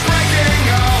just breaking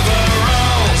all the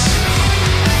rules.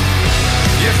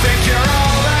 You think you're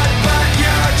all that, but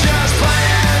you're just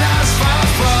playing us for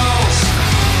fools.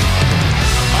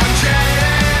 I'm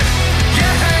jaded, you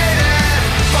hate it,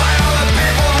 by all the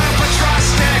people who put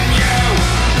trust in you.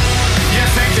 You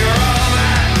think you're all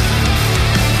that.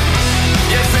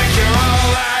 You think you're all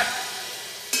that.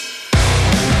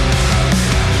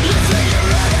 You think you're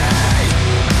ready.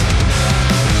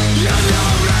 You're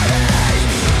not ready.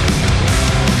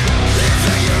 You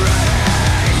think you're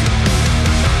ready.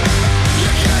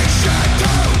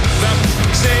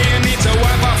 Say you need to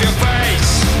wipe off your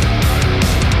face,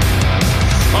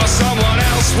 or someone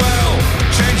else will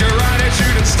change your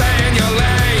attitude and stay in your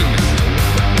lane.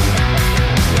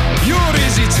 You're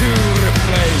easy to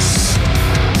replace.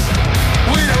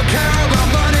 We don't care about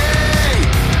money.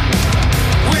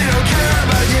 We don't care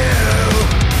about you.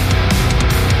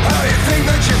 Oh, you think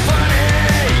that you're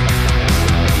funny?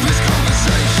 This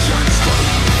conversation's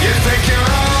through. You think you're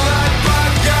all that, but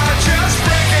you're just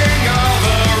breaking all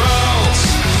the rules.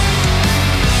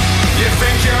 You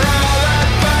think you're all that,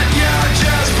 but you're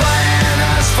just playing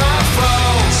us for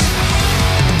fools.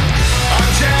 I'm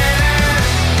jaded,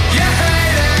 you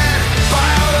hate it, by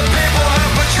all the people who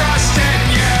put trust in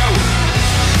you.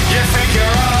 You think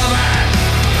you're all that.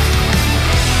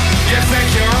 You think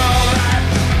you're all that.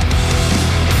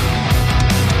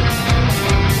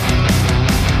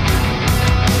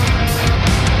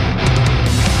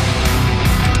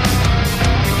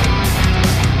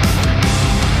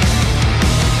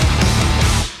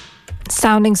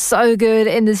 Sounding so good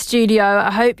in the studio. I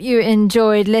hope you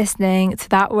enjoyed listening to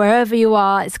that wherever you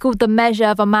are. It's called The Measure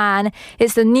of a Man.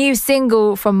 It's the new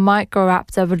single from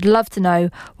Microraptor. Would love to know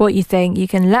what you think. You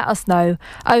can let us know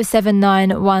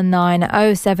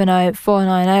 07919 070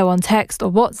 490 on text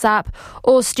or WhatsApp,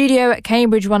 or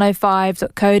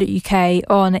studio@cambridge105.co.uk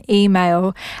on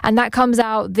email. And that comes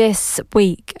out this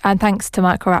week. And thanks to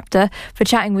Microraptor for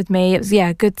chatting with me. It was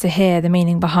good to hear the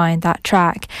meaning behind that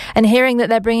track, and hearing that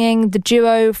they're bringing the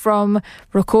duo from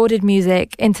recorded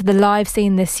music into the live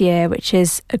scene this year, which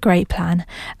is a great plan.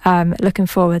 Looking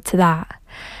forward to that.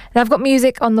 Now, I've got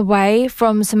music on the way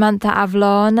from Samantha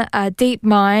Avalon, Deep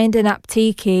Mind and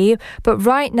Aptiki, but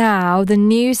right now the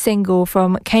new single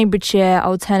from Cambridgeshire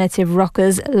alternative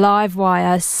rockers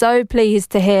Livewire. So pleased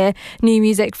to hear new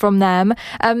music from them.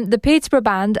 The Peterborough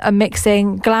band are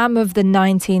mixing glam of the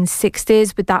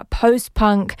 1960s with that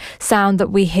post-punk sound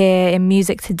that we hear in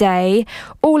music today.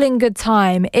 All in Good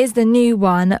Time is the new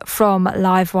one from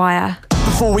Livewire.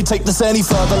 Before we take this any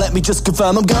further, let me just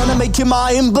confirm I'm gonna make you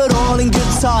mine, but all in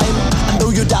good time. I know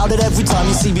you doubt it every time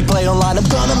you see me play online. I'm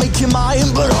gonna make you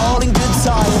mine, but all in good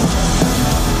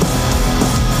time.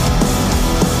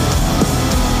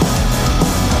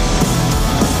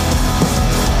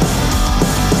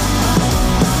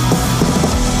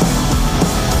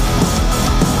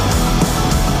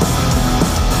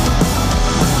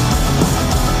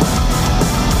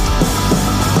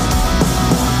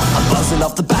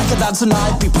 down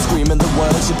tonight, people screaming the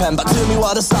words you pen back to me,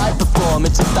 what a sight. Perform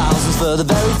it to thousands for the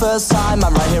very first time.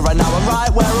 I'm right here, right now, I'm right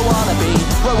where I wanna be,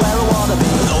 right where I wanna be.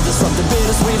 Though there's something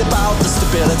bittersweet about the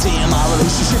stability in my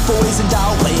relationship, always in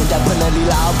doubt, playing definitely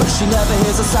loud, but she never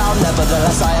hears a sound.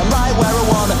 Nevertheless, I am right where I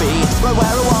wanna be, right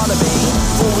where I wanna be.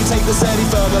 Before we take this any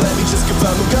further, let me just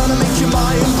confirm I'm gonna make you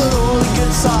mine, but all in good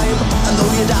time. And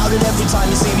though you doubt it every time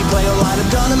you see me play online,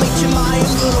 I'm gonna make you mine,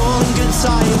 but all in good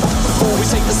time. Before we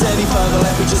take this any further,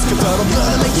 let me just confirm I'm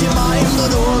gonna make you mine, but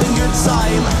all in good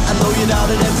time. And though you doubt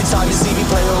it every time you see me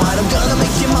play online, I'm gonna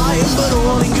make you mine, but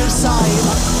all in good time.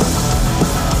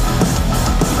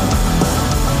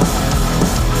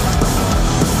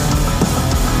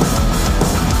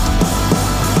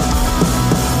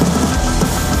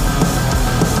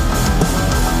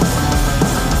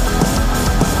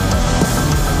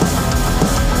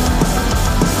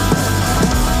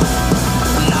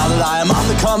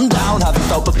 Come down, having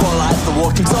felt before life, the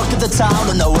walking talk of the town.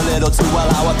 I know a little too well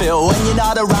how I feel when you're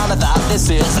not around, and that this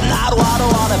is not what I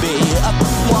wanna be, and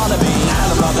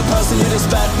I'm not the person you'd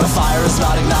expect. My fire is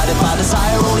not ignited, my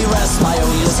desire only rests, my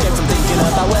only escape from thinking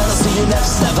about when I'll see you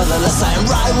next. Nevertheless, I am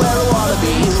right where I wanna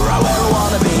be, right where I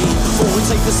wanna be. Before we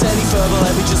take this any further,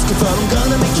 let me just confirm I'm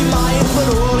gonna make you mine, but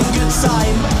all in good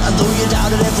time. And though you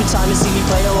doubt it every time you see me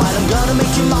play online, I'm gonna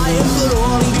make you mine, but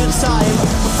all in good time.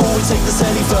 Before we take this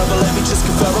any further, let me just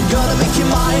confirm I'm gonna make you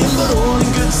mine, but all in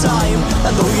good time.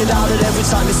 And though you doubt it every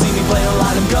time you see me play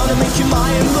online, I'm gonna make you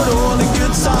mine, but all in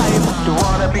good time. Do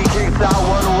wanna be kicked out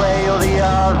one way or the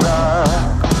other,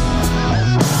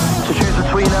 to choose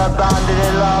between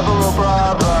abandoning lover or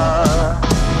brother.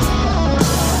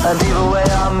 And either way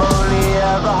I'm only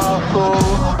ever hustle,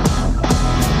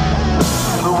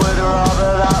 but would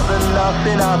rather that than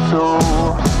nothing at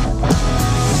all.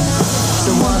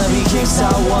 Don't wanna be kicked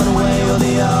out one way or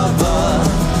the other,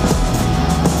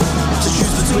 to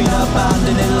choose between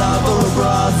abandoning love or a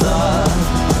brother.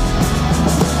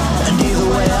 And either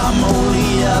way I'm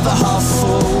only ever half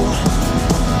full,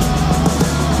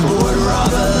 but would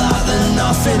rather that than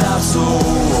nothing at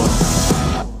all.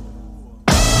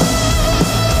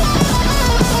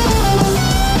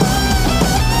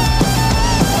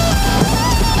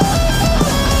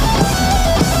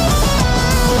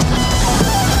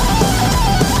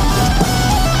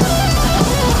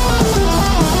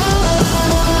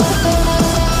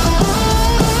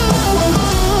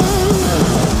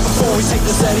 Take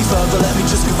this any further, let me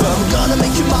just confirm I'm gonna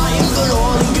make you mine, but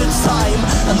all in good time.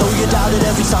 And though you doubt it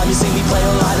every time you see me play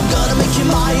online, I'm gonna make you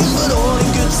mine, but all in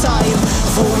good time.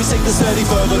 Before we take this any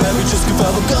further, let me just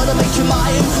confirm I'm gonna make you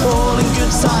mine, all in good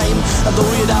time. And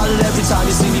though you doubt it every time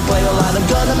you see me play online, I'm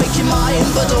gonna make you mine,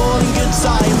 but all in good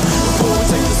time. Before we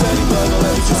take this any further,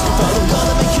 let me just confirm I'm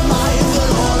gonna make you mine, but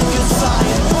all in good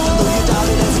time. And though you doubt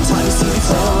it every time you see me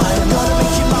play online, I'm gonna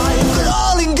make you mine, but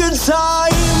all in good time.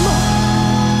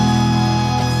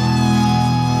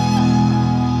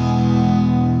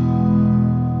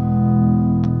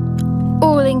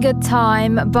 All in Good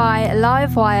Time by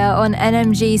Livewire on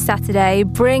NMG Saturday,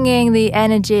 bringing the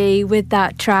energy with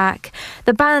that track.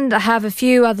 The band have a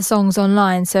few other songs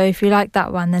online, so if you like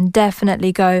that one, then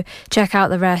definitely go check out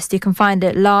the rest. You can find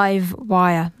it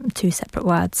Livewire, two separate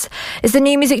words. It's the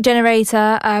New Music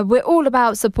Generator. We're all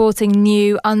about supporting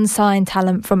new unsigned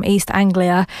talent from East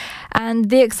Anglia, and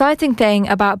the exciting thing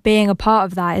about being a part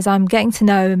of that is I'm getting to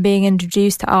know and being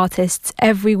introduced to artists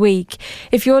every week.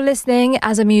 If you're listening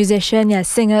as a musician,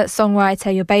 singer,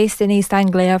 songwriter, you're based in East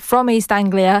Anglia, from East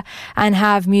Anglia, and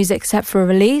have music set for a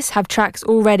release, have tracks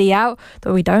already out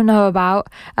that we don't know about,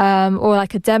 or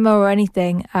like a demo or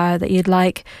anything that you'd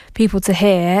like people to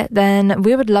hear, then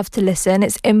we would love to listen.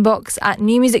 It's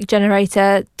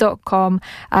inbox@newmusicgenerator.com.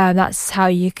 That's how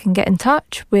you can get in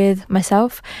touch with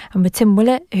myself and with Tim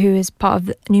Willett, who is part of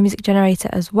the New Music Generator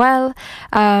as well.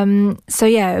 So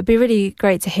yeah, it would be really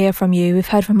great to hear from you. We've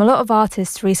heard from a lot of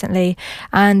artists recently,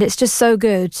 and it's just so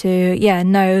good to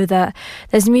know that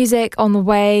there's music on the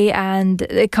way, and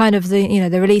it kind of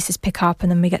the releases pick up,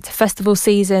 and then we get to festival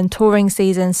season, touring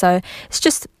season, so it's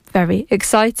just very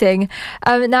exciting.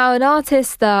 Now, an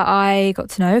artist that I got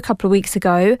to know a couple of weeks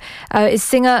ago is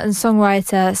singer and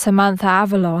songwriter Samantha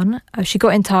Avalon. She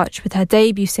got in touch with her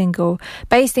debut single.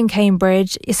 Based in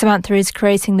Cambridge, Samantha is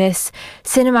creating this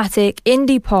cinematic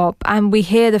indie pop, and we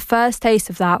hear the first taste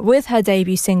of that with her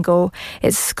debut single.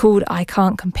 It's called I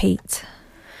Can't Compete.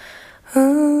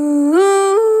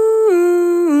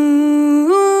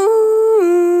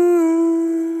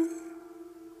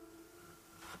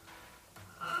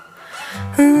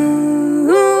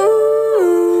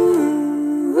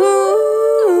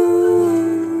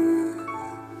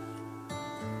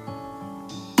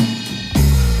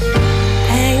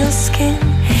 Pay your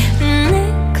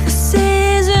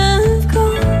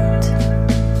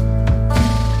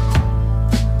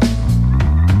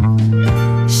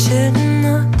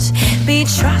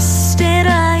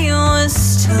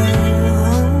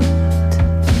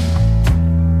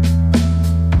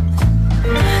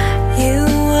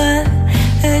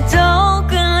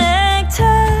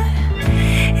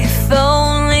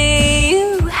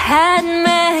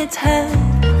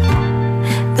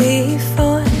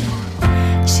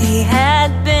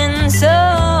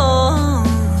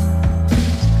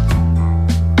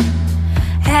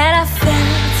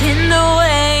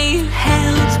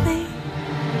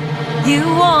You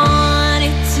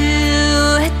wanted to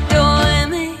adore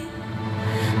me,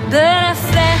 but I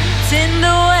felt in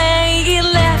the way you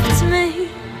left me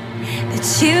that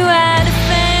you had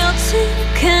failed to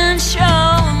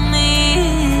control me.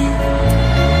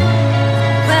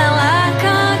 Well, I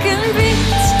can't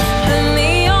compete, put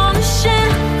me on the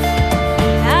shelf.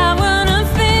 I wanna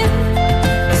fill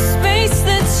the space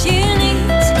that you need.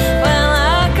 Well,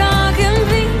 I can't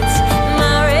compete,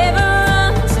 my river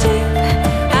runs deep.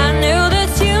 I know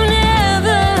that you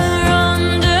never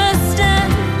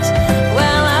understand.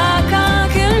 Well, I can't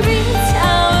compete,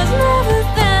 I was never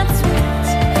that sweet.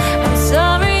 I'm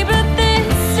sorry, but this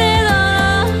is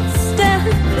all I stand.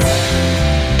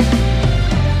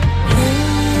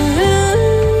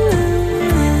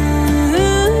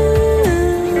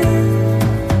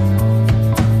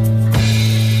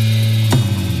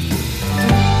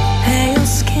 Pale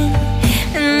skin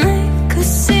and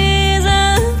necklaces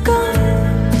of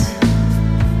gold,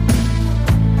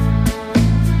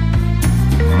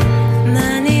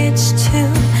 managed to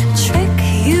trick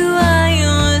you, I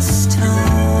was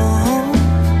told.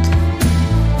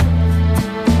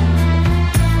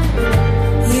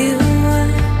 You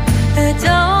were a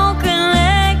doll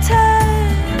collector.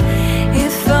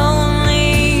 If only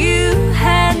you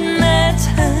had met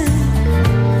her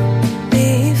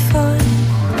before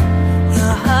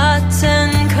your heart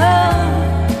turned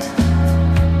cold.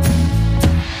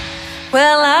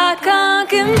 Well, I can't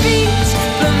compete,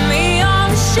 put me on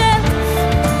the shelf.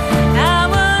 I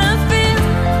wanna fill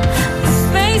the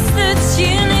space that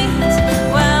you need.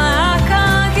 Well, I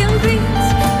can't compete,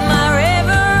 my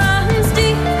river runs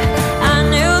deep. I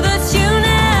know that you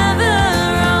never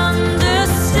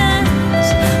understand.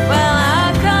 Well,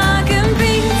 I can't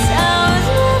compete, I was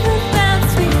never that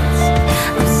sweet.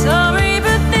 I'm sorry,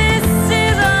 but this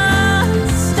is all I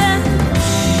stand.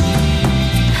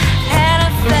 And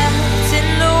I felt in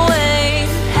the way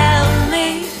you held me.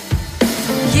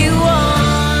 You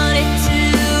wanted to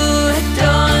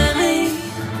adore me,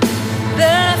 but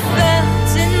I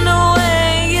felt in the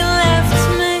way you left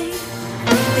me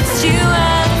that you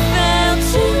had failed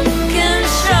to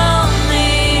control me.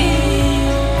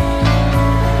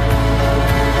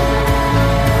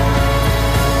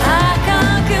 I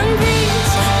can't compete,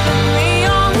 put me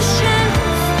on the shelf.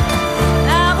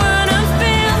 I wanna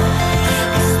fill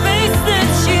the space that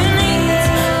you need.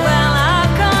 Well, I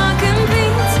can't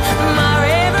compete, my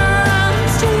river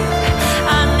runs deep.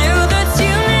 I knew that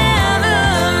you never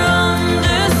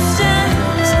understand.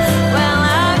 Well,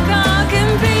 I can't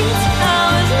compete, I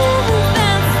was never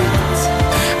that sweet.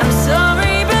 I'm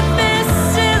sorry, but this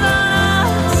is all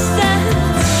I stand.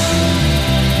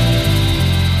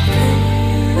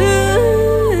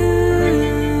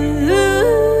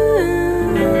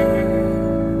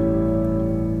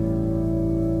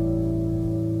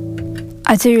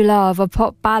 I do love a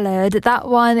pop ballad. That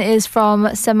one is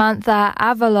from Samantha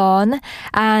Avalon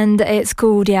and it's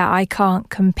called I Can't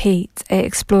Compete. It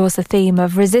explores the theme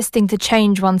of resisting to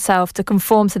change oneself to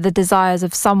conform to the desires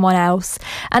of someone else.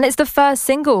 And it's the first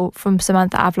single from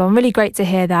Samantha Avalon. Really great to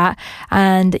hear that.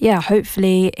 And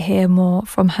hopefully hear more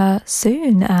from her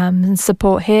soon. And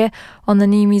support here on the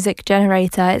New Music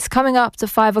Generator. It's coming up to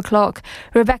 5 o'clock.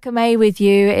 Rebecca May with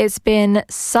you. It's been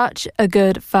such a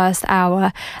good first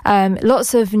hour.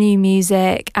 Lots of new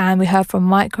music, and we heard from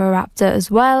Microraptor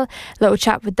as well. Little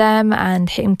chat with them and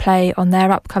hitting play on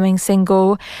their upcoming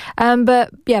single.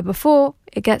 But before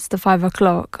it gets to 5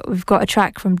 o'clock, we've got a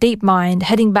track from Deep Mind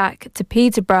heading back to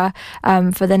Peterborough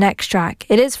for the next track.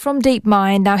 It is from Deep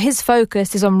Mind. Now his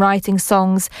focus is on writing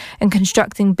songs and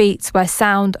constructing beats where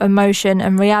sound, emotion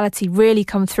and reality really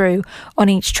come through on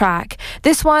each track.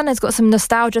 This one has got some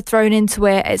nostalgia thrown into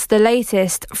it. It's the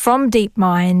latest from Deep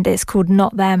Mind. It's called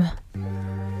Not Them.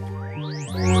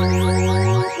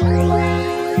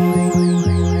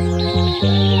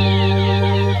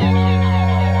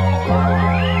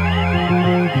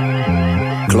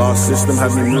 Class system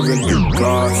have me moving through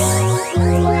class.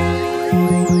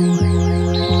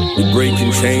 We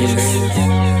breaking chains.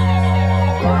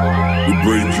 We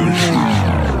breaking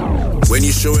chains. When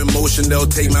you show emotion, they'll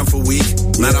take man for weak.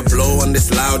 Man, I blow on this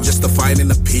loud just to find in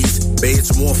the peace. Babe,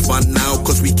 it's more fun now,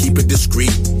 cause we keep it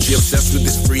discreet. She obsessed with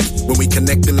this freak when we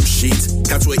connect in them sheets.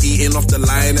 Cats were eating off the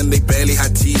line and they barely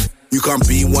had teeth. You can't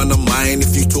be one of mine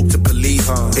if you talk to police.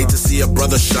 Hate to see a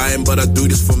brother shine, but I do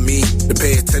this for me. They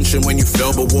pay attention when you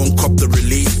fail, but won't cop the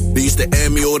relief. They used to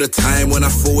air me all the time when I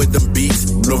forward them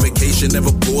beats. No vacation,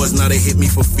 never pause, now they hit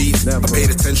me for fees. I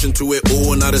paid attention to it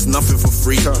all, now there's nothing for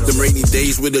free. Them rainy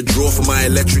days with a draw for my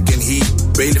electric and heat.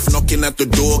 Bailiff knocking at the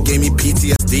door gave me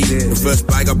PTSD. The first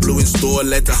bag I blew in store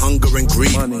led to hunger and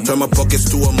greed. Turn my pockets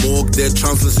to a morgue, they're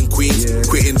chancellors and queens.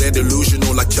 Quitting their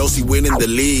delusional like Chelsea winning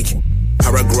the league.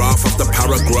 Paragraph after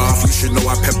paragraph, you should know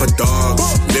I pepper dogs.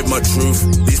 Live my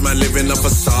truth, these men living a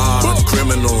facade.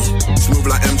 Criminal, smooth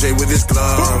like MJ with his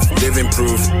glove. Living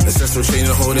proof, ancestral chain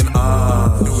and holding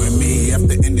on. Doing me,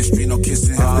 after industry, no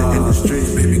kissing. After industry,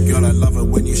 baby girl, I love it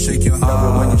when you shake your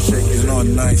heart. When you shake it, all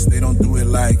nice, they don't do it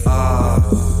like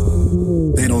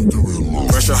they don't do it like.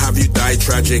 Pressure have you die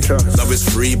tragic. Love is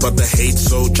free, but the hate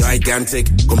so gigantic.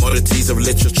 Commodities of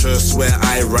literature, swear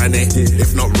I ran it.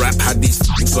 If not rap, had these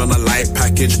things on a light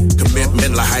package.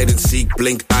 Commitment like hide and seek,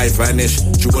 blink, I vanish.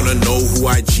 You wanna know who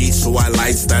I cheat, so I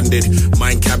light standard.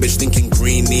 Mind cabbage, thinking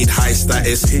green, need high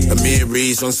status.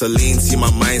 Amiris on Celine, see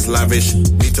my mind's lavish.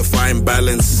 Need to find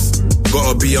balance.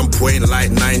 Gotta be on point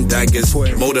like 9 daggers.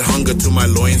 Molded hunger to my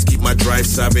loins, keep my drive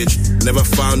savage. Never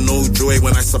found no joy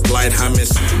when I supplied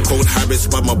hammers. Cold habits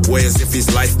by my boy as if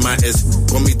his life matters.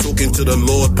 Got me talking to the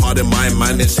Lord, pardon my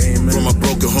manners. From a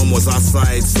broken home was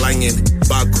outside slanging.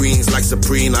 Bar queens like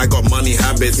Supreme, I got money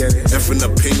habits. Effing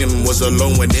opinion was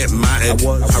alone when it mattered.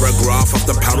 Paragraph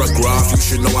after paragraph, you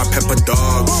should know I pepper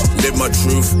dogs. Live my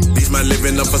truth, these men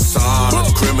living a facade.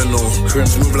 Criminal,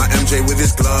 smooth like MJ with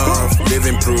his glove.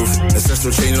 Living proof.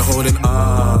 Ancestral chain and holding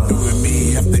on. Doing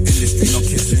me, after industry, no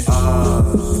kissing.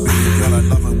 Baby girl, I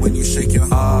love it when you shake your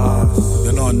heart.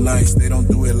 They're not nice, they don't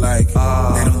do it like. They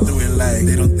don't do it like.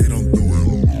 They don't do it like.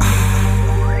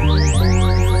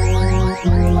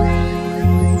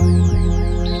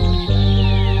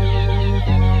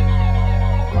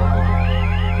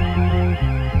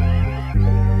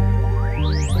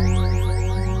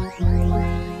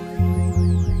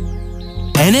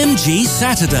 NMG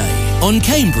Saturday on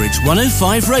Cambridge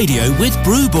 105 Radio with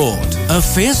Brewboard, a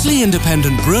fiercely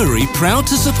independent brewery proud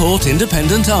to support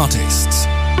independent artists.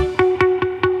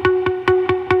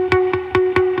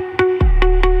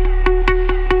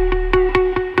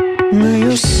 May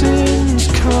your sins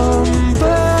come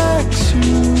back to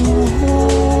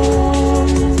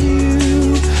haunt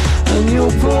you, and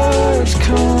your birds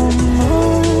come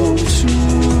home to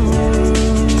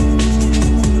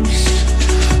roost.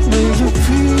 May the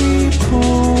people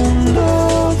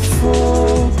not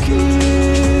forgive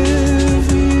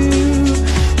you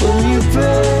when you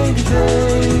beg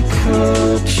they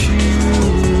cut you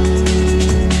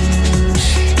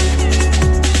loose.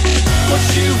 What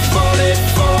you fought it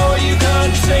for, you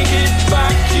can't take it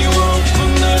back. You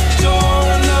open the door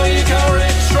and now you can't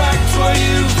retract what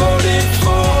you voted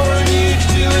for, and you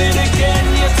do it again.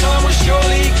 Your time will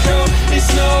surely come.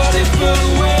 It's not if but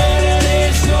when, and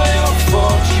it's not your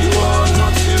fault. You are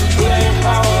not to blame.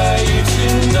 How are you to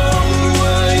know? Who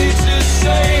are you to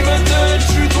say? But the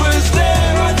truth was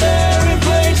there, right there in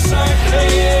plain sight. Hey,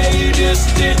 yeah, you just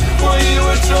did what you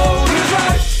were told was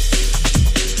right.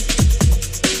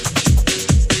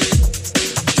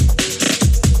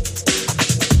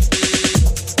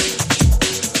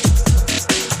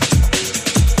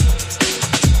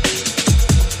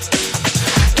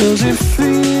 Does it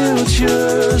feel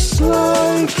just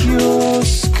like your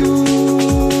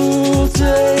school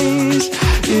days?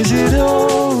 Is it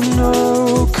all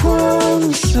no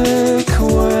consequence?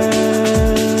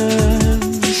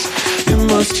 It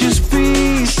must just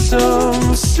be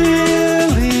some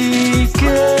silly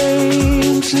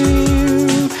game to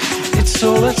you. It's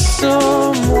all at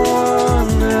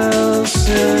someone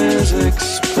else's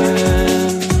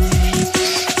expense.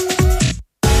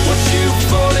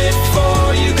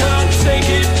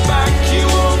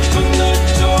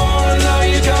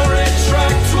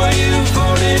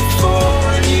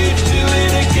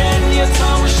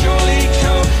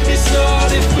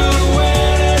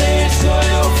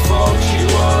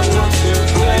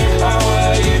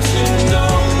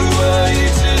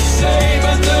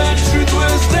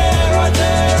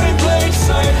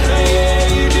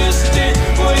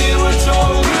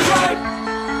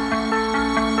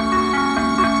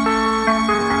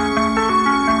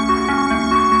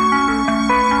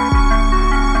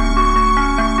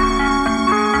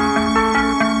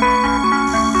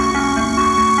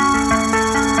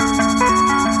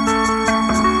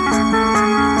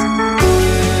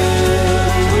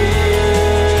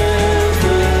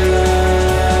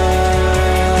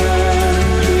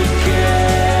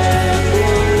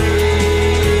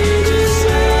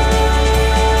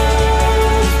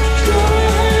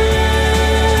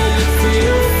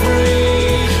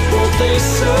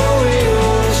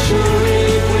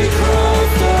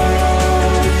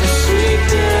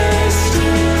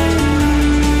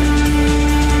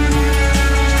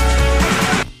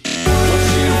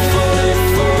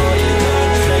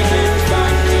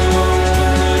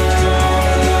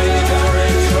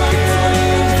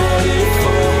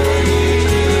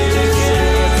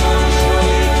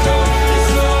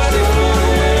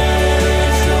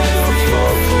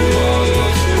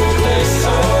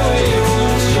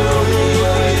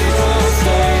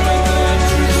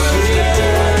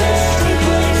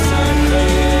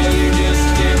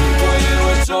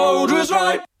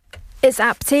 It's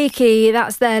Aptiki,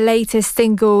 that's their latest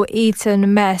single,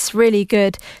 Eaten Mess. Really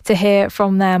good to hear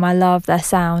from them. I love their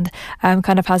sound.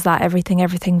 Kind of has that everything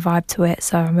vibe to it.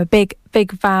 So I'm a big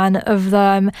fan of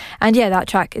them. And yeah, that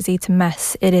track is Eaten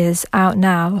Mess. It is out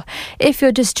now. If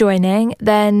you're just joining,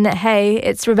 then hey,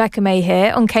 it's Rebecca May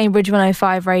here on Cambridge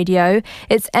 105 Radio.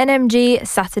 It's NMG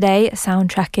Saturday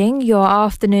soundtracking your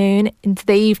afternoon into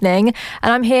the evening.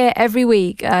 And I'm here every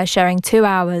week sharing 2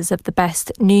 hours of the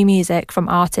best new music from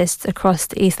artists across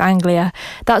East Anglia.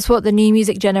 That's what the New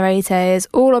Music Generator is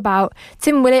all about.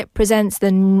 Tim Willett presents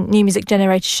the New Music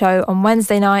Generator show on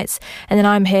Wednesday nights, and then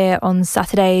I'm here on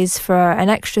Saturdays for an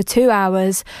extra 2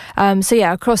 hours. So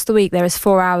yeah, across the week there is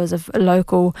 4 hours of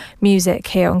local music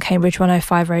here on Cambridge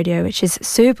 105 Radio, which is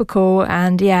super cool,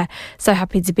 and yeah, so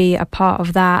happy to be a part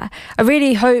of that. I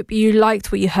really hope you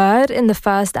liked what you heard in the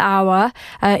first hour.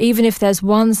 Even if there's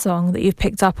one song that you've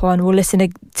picked up on, we'll listen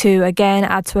to again,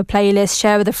 add to a playlist,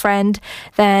 share with a friend,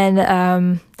 then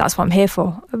that's what I'm here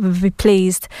for. I would be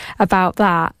pleased about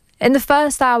that. In the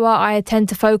first hour, I tend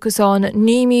to focus on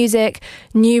new music,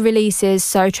 new releases,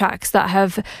 so tracks that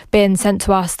have been sent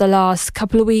to us the last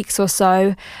couple of weeks or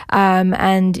so,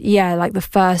 and yeah, like the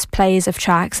first plays of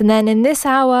tracks. And then in this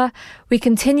hour, we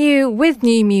continue with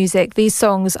new music. These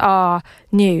songs are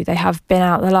new. They have been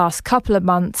out the last couple of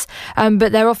months,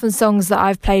 but they're often songs that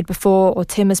I've played before or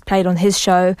Tim has played on his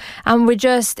show, and we're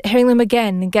just hearing them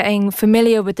again and getting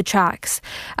familiar with the tracks.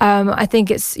 I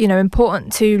think it's,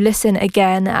 important to listen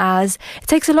again, as it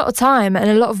takes a lot of time and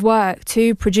a lot of work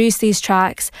to produce these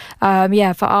tracks,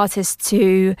 for artists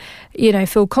to,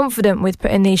 feel confident with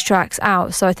putting these tracks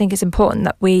out. So I think it's important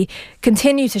that we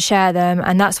continue to share them,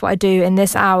 and that's what I do in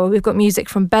this hour. We've got music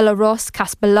from Bella Ross,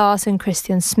 Casper Larson,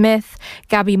 Christian Smith,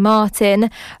 Gabby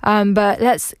Martin, but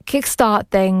let's kickstart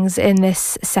things in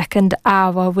this second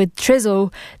hour with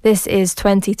Trizzle. This is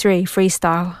 23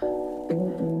 Freestyle.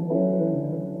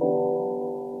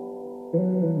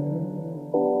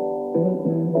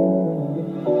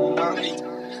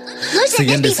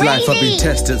 See, in this life I've been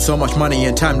tested, so much money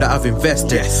and time that I've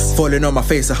invested. Falling on my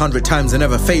face 100 times and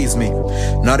never faze me.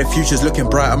 Now the future's looking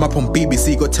bright, I'm up on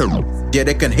BBC, got to. Yeah,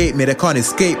 they can hate me, they can't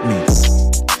escape me.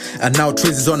 And now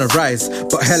Triz is on the rise,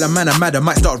 but hella man, I'm mad, I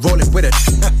might start rolling with it.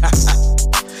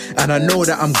 And I know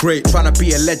that I'm great, trying to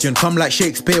be a legend, come like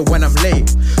Shakespeare when I'm late.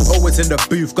 Always in the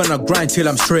booth, gonna grind till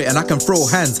I'm straight, and I can throw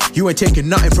hands, you ain't taking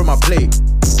nothing from my plate.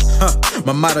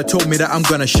 My mother told me that I'm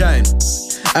gonna shine,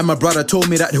 and my brother told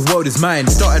me that the world is mine.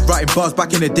 Started writing bars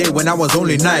back in the day when I was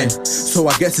only 9, so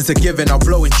I guess it's a given, I'll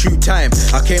blow in due time.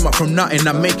 I came up from nothing,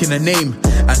 I'm making a name,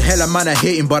 and hella man are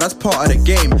hating, but that's part of the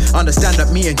game. Understand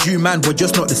that me and you, man, we're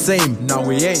just not the same. No,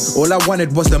 we ain't. All I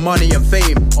wanted was the money and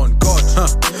fame. On God,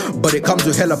 but it comes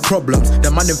with hella problems.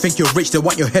 The man them think you're rich, they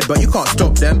want your head, but you can't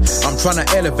stop them. I'm trying to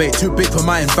elevate, too big for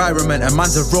my environment, and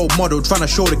man's a role model, trying to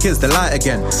show the kids the light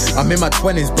again. I'm in my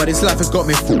 20s, but this life has got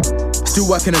me full. Still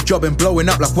working a job and blowing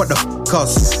up like what the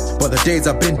costs. But the days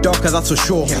have been darker, that's for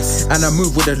sure. And I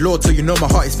move with the Lord, so you know my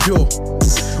heart is pure.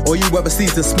 All you ever see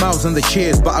is the smiles and the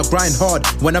cheers, but I grind hard.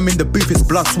 When I'm in the booth, it's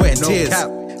blood, sweat and tears.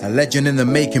 A legend in the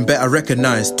making, better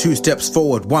recognized. 2 steps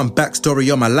forward, 1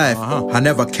 backstory on my life. I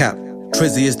never cap.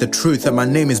 Trizzy is the truth, and my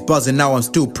name is buzzing now. I'm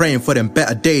still praying for them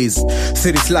better days.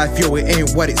 See this life, yo, it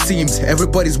ain't what it seems.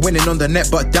 Everybody's winning on the net,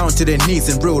 but down to their knees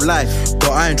in real life.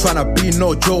 But I ain't trying to be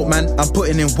no joke, man. I'm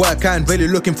putting in work, I ain't really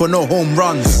looking for no home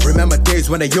runs. Remember days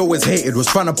when they always hated, was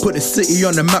trying to put the city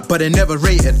on the map, but they never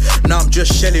rated. Now I'm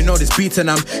just shelling all this beat,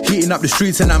 and I'm heating up the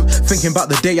streets, and I'm thinking about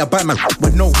the day I buy my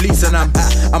with no lease, and I'm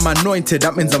anointed,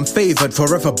 that means I'm favored,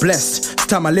 forever blessed. It's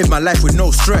time I live my life with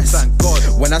no stress. Thank God.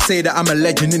 When I say that I'm a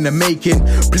legend in the making,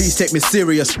 please take me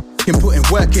serious. Putting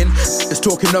work in, it's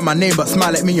talking on my name, but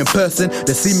smile at me in person.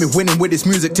 They see me winning with this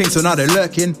music thing, so now they're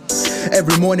lurking.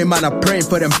 Every morning, man, I'm praying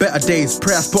for them better days.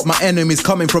 Pray I spot my enemies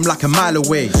coming from like a mile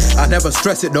away. I never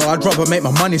stress it though, I'd rather make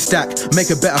my money stack,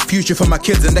 make a better future for my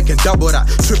kids, and they can double that,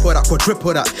 triple that,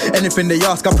 quadruple that. Anything they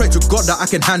ask, I pray to God that I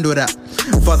can handle that.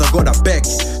 Father God, I beg.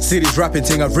 See this rapping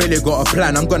thing, I've really got a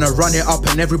plan. I'm gonna run it up,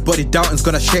 and everybody doubting's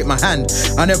gonna shake my hand.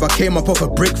 I never came up off a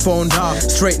brick phone,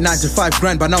 straight 9 to 5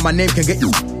 grand, but now my name can get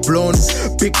you blown.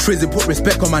 Big Trizzy put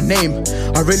respect on my name.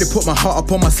 I really put my heart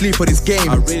up on my sleeve for this game.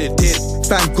 I really did.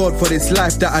 Thank God for this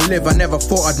life that I live. I never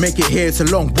thought I'd make it here. It's a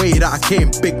long way that I came.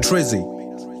 Big Trizzy.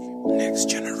 Next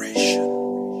generation.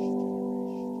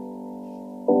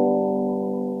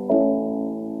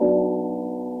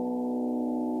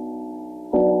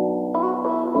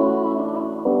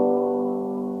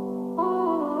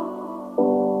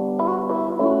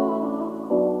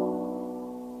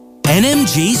 NMG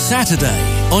NMG Saturday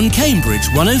on Cambridge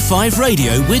 105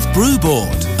 Radio with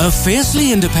Brewboard, a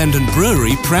fiercely independent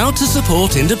brewery proud to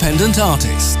support independent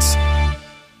artists.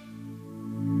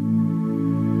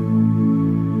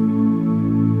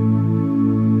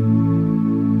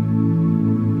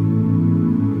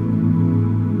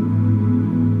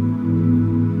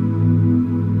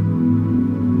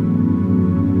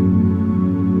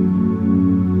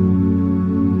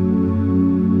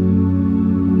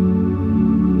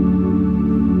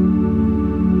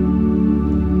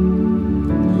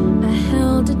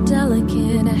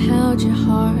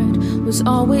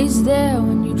 Always there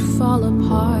when you'd fall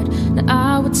apart.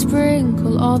 Now I would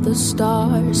sprinkle all the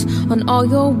stars on all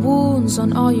your wounds,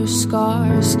 on all your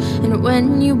scars. And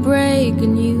when you break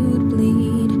and you'd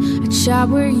bleed, I'd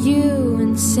shower you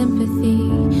in sympathy.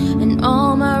 And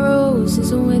all my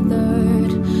roses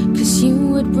withered, 'cause you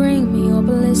would bring me your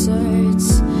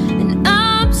blizzards. And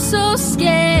I'm so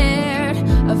scared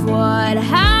of what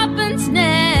happens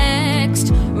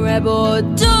next. Rebel,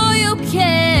 do you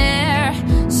care?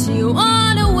 So you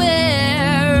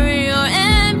unaware, you're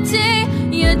empty,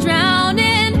 you're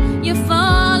drowning, you're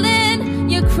falling,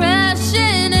 you're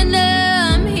crashing, and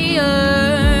I'm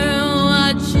here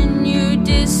watching you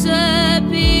disappear.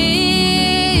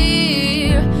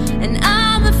 And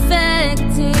I'm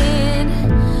affected,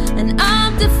 and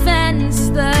I'm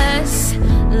defenseless.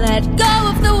 Let go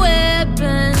of the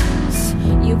weapons,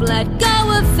 you've let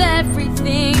go of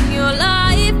everything. You're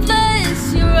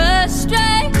lifeless, you're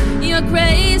astray, you're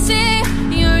crazy,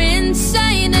 you're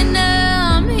insane, and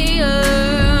I'm here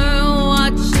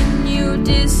watching you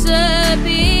disappear.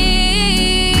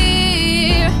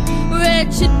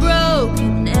 Wretched,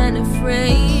 broken, and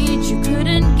afraid, you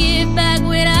couldn't give back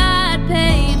what I'd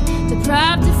paid.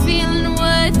 Deprived of feeling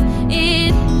worth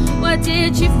it. Why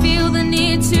did you feel the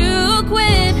need to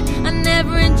quit? I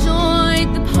never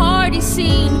enjoyed the party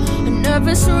scene. A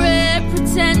nervous wreck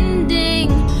pretending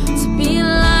to be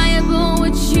liable,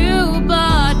 which you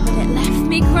bought, but it left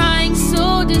me crying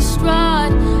so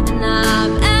distraught. And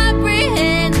I'm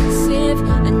apprehensive,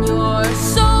 and you're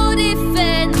so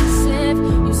defensive.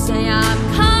 You say I'm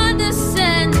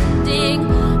condescending,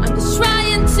 I'm just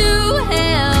trying to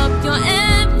help. You're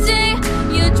empty,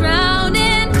 you're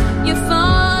drowning, you're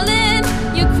falling,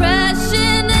 you're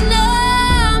crashing, and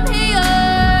I'm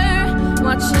here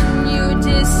watching you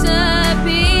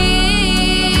disappear.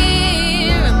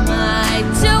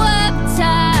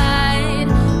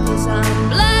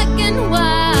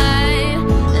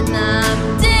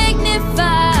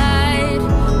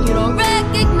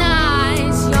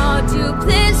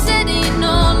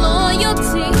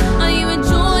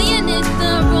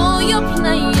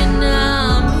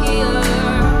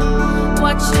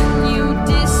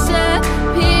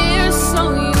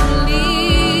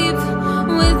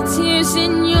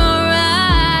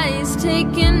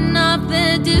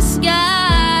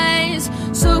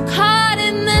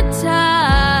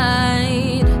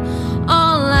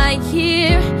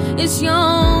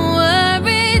 Your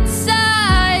worried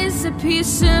sighs, a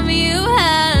piece of you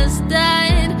has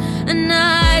died, and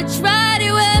I try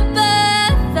to empathize,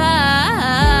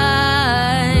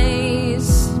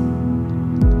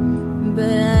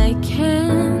 but I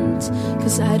can't,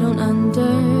 'cause I don't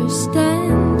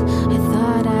understand. I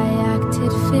thought I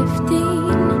acted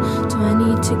 15. Do I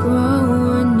need to grow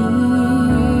or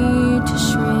need to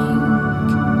shrink?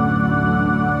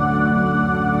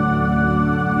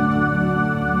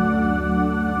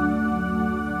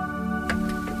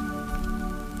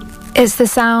 It's the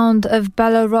sound of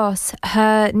Bella Ross,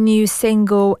 her new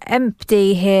single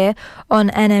Empty, here on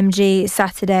NMG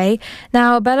Saturday.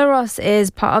 Now, Bella Ross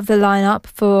is part of the lineup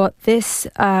for this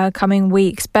coming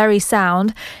week's Bury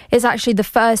Sound. It's actually the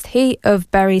first heat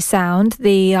of Bury Sound,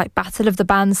 the Battle of the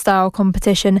Band style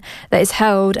competition that is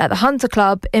held at the Hunter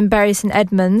Club in Bury St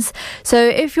Edmunds. So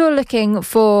if you're looking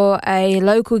for a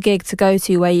local gig to go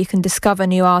to where you can discover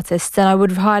new artists, then I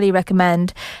would highly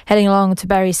recommend heading along to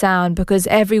Bury Sound, because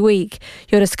every week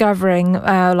you're discovering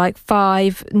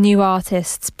 5 new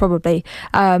artists probably,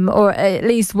 or at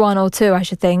least 1 or 2 I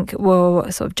should think will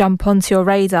sort of jump onto your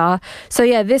radar. So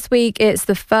yeah, this week it's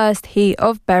the first heat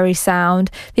of Bury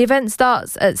Sound. The event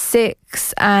starts at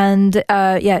 6, and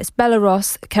it's Bella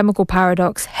Ross, Chemical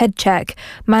Paradox, Head Check,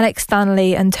 Manic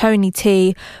Stanley and Tony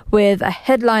T, with a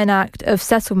headline act of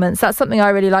Settlements. That's something I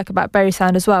really like about Bury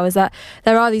Sound as well, is that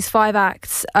there are these 5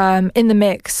 acts in the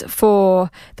mix for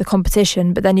the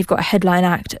competition, but then you've got a headline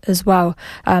act as well,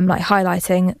 like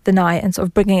highlighting the night and sort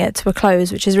of bringing it to a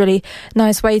close, which is a really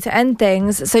nice way to end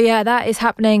things. So yeah, that is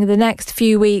happening the next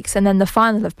few weeks, and then the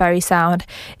final of Bury Sound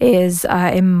is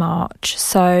in March.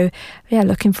 So yeah,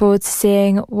 looking forward to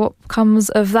seeing what comes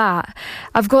of that.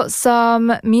 I've got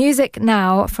some music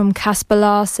now from Casper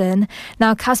Larsson.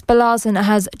 Now, Casper Larsson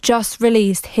has just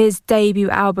released his debut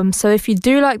album, so if you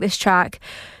do like this track,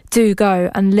 do go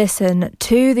and listen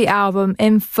to the album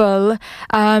in full.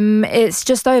 It's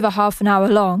just over half an hour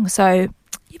long, so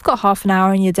you've got half an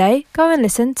hour in your day. Go and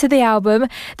listen to the album.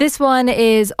 This one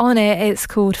is on it. It's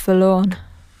called Forlorn.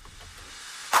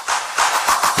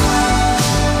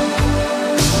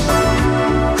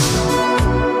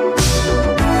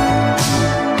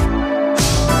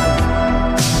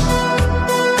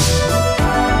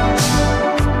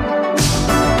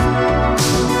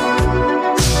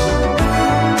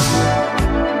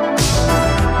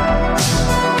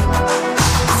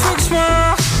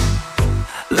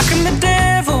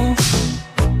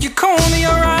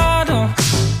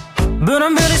 But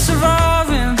I'm barely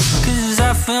surviving, 'cause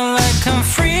I feel like I'm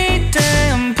free,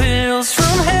 damn pills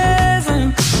from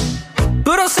heaven.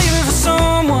 But I'll save it for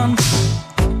someone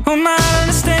who might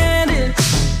understand it.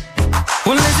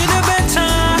 Well, is it a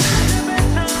bedtime?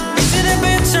 Is it a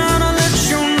bedtime to let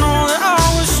you know that I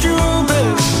was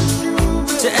stupid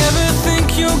to ever think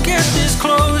you'll get this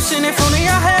close? And if only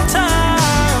I had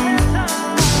time,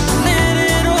 let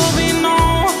it all be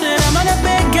known that I'm not a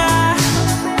bad guy.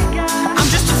 I'm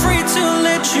just afraid to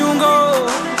let you go.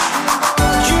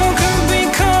 You could be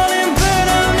calling, but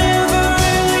I'll never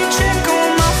really check on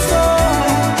my phone.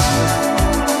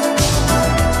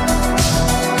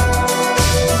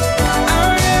 I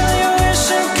really wish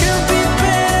I could be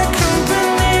better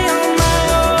company on my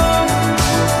own.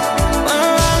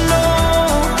 Well, I know,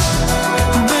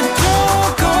 but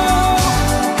don't go,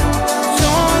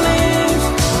 don't leave.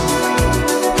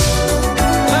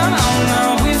 When I'm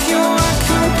not with you, I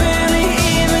can barely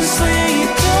even sleep.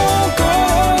 Don't go,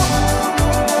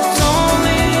 don't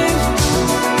leave.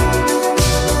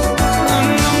 When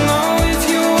I'm not with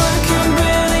you, I can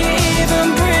barely even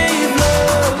breathe,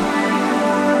 love.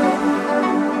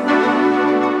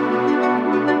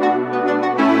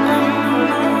 When I'm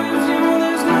not with you,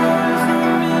 there's no way for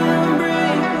me to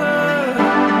breathe, love.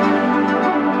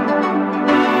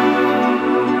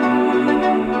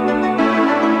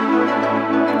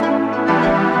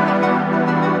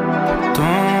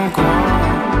 Don't go,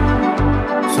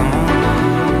 don't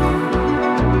leave. When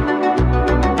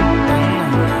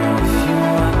I'm not with you,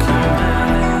 I can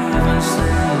barely even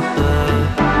sleep, love.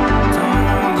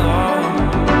 Don't go,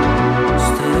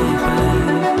 stay,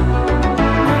 please.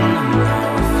 When I'm not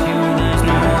with you, there's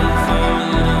no way for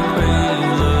me to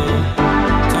breathe, love.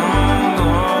 Don't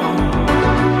go,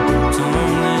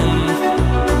 don't leave.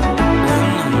 When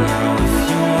I'm not with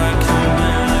you, I can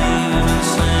barely even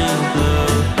sleep,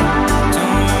 love.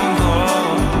 Don't go,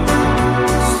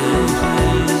 stay,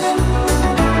 please.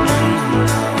 When I'm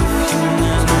not with you,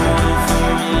 there's no way for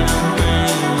me to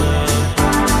breathe, love.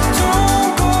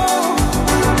 Don't go,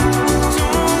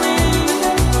 don't leave.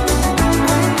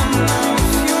 When I'm not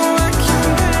with you, I can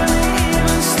barely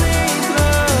even sleep,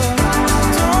 love.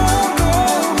 Don't go,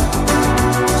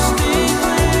 stay,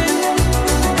 please.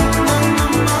 When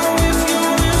I'm not with you,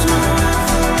 there's no way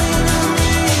for me to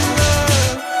breathe, love.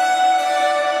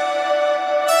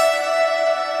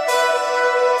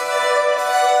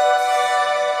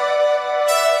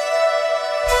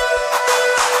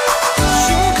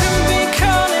 You can be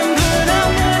calling, but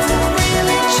I'll never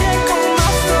really check on my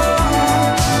phone.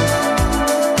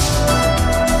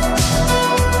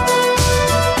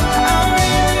 I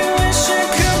really wish I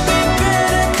could be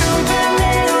better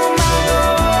company on my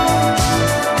own.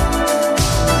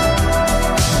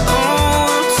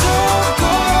 Oh, don't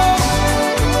go,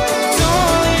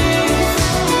 don't leave.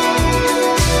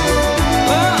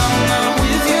 When I'm not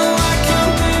with you, I can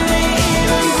barely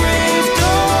even breathe.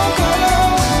 Don't go,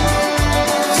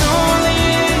 don't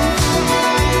leave.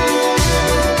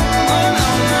 When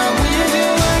I'm not with you,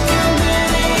 I can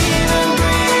barely even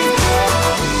breathe.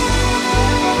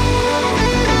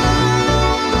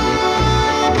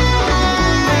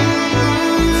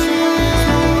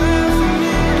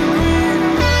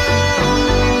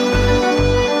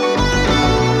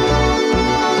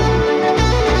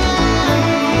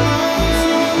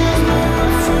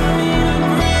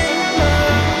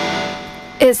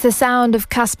 It's the sound of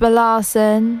Casper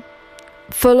Larsson,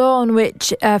 Forlorn,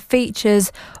 which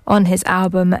features on his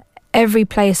album Every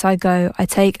place I go, I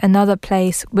take another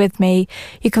place with me.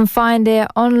 You can find it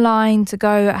online to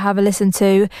go have a listen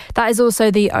to. That is also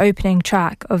the opening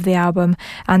track of the album.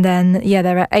 And then,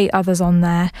 there are 8 others on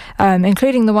there,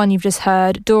 including the one you've just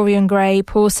heard, Dorian Gray,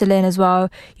 Porcelain as well,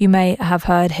 you may have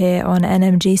heard here on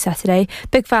NMG Saturday.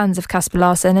 Big fans of Casper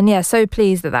Larson, and so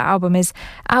pleased that album is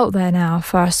out there now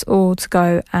for us all to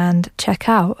go and check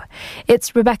out.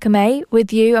 It's Rebecca May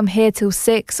with you. I'm here till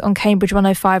 6 on Cambridge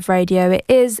 105 Radio. It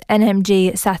is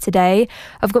NMG Saturday.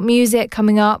 I've got music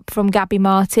coming up from Gabby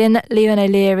Martin, Leon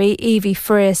O'Leary, Evie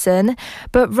Frierson.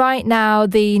 But right now,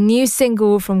 the new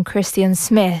single from Christian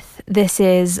Smith. This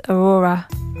is Aurora.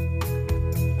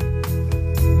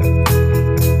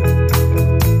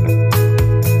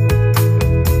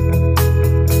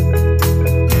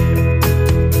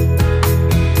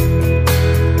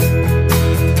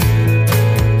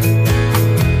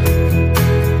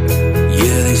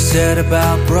 They said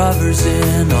about brothers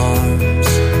in arms,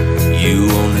 you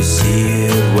only see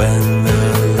it when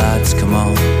the lights come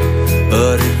on.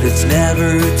 But if it's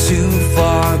never too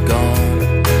far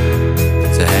gone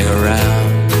to hang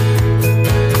around,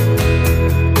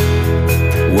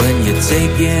 when you're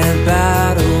taking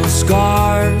battle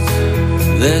scars,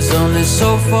 there's only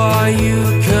so far you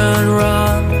can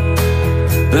run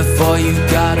before you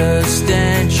gotta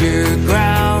stand your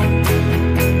ground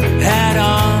head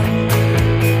on.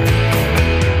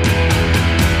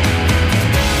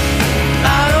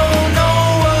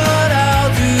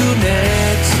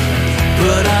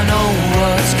 But I know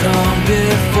what's come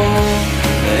before,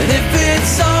 and if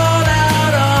it's all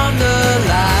out on the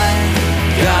line,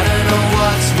 gotta know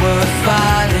what's worth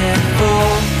fighting for.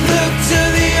 Look to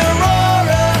the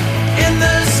aurora in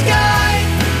the sky.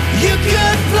 You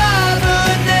could fly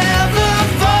but never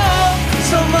fall.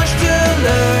 So much to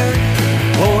learn,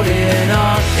 holding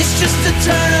on. It's just a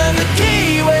turn of the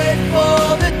key, wait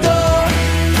for the door.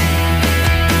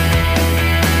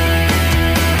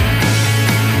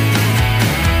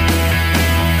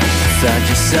 Found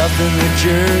yourself in the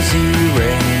Jersey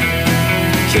rain,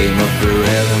 came up for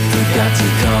air and forgot to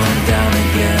come down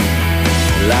again.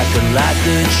 Like a light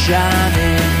that's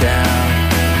shining down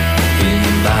in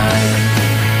your mind,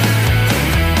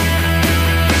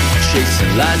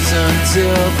 chasing lights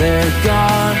until they're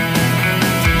gone.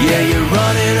 Yeah, you're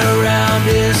running around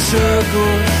in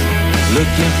circles,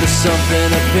 looking for something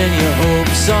to pin your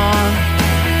hopes on.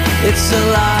 It's a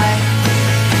lie.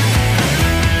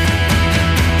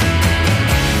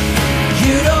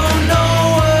 You don't know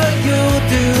what you'll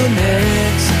do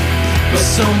next, but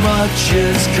so much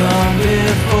has come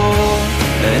before.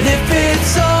 And if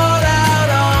it's all out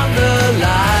on the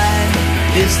line,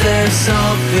 is there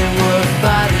something worth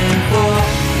fighting for?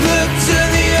 Look to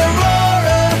the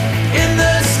aurora in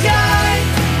the sky.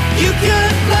 You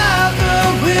could fly,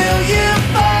 but will you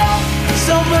fall?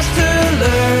 So much to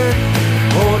learn,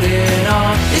 holding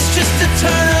on. It's just a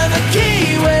turn of the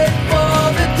key, wait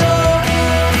for the door.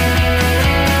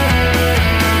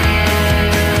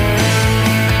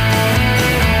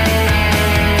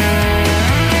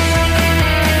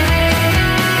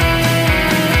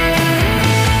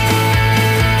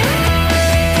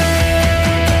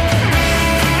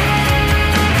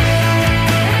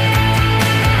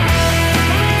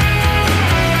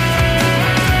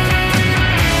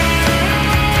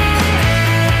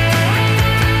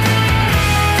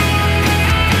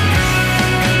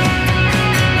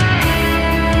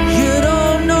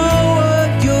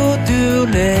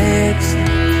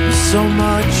 So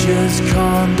much has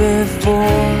come before,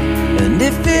 and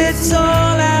if it's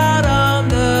all out on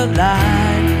the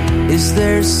line, is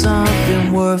there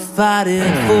something worth fighting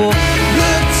for?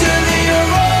 Look to the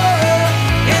aurora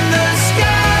in the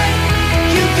sky.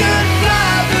 You could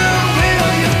fly, but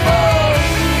will you fall?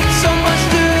 So much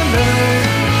to learn,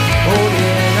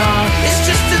 holding on. It's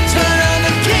just a turn of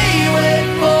the key, wait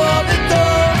for the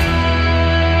door.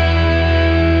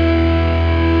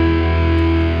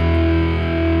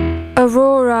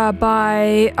 Aurora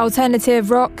by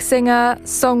alternative rock singer,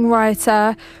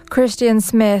 songwriter Christian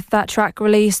Smith. That track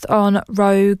released on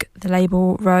Rogue, the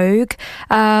label Rogue.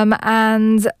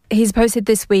 And he's posted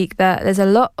this week that there's a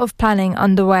lot of planning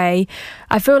underway.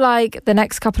 I feel like the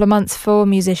next couple of months for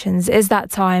musicians is that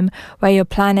time where you're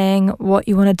planning what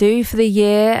you want to do for the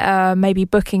year, maybe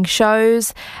booking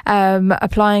shows,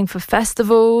 applying for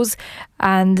festivals,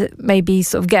 and maybe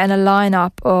sort of getting a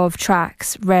lineup of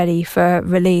tracks ready for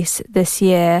release this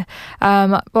year.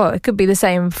 Well, it could be the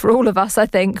same for all of us, I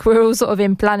think. We're all sort of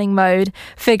in planning planning mode,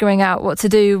 figuring out what to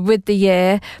do with the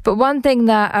year. But one thing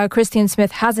that Christian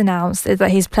Smith has announced is that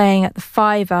he's playing at the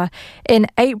Fiver in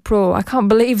April. I can't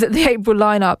believe that the April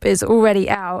lineup is already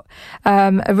out.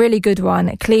 A really good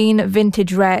one. Clean,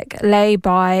 Vintage Wreck, Lay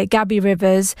By, Gabby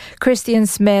Rivers, Christian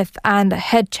Smith and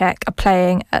Headcheck are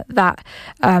playing at that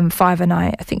Fiver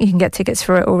night. I think you can get tickets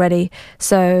for it already.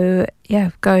 So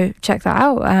yeah, go check that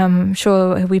out. I'm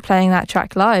sure he'll be playing that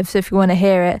track live. So if you want to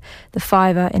hear it, the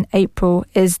Fiver in April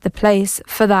is the place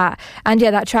for that. And yeah,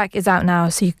 that track is out now,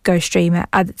 so you can go stream it,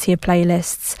 add it to your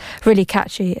playlists. Really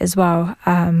catchy as well.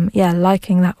 Yeah,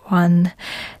 liking that one.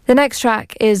 The next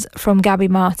track is from Gabby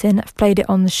Martin. I've played it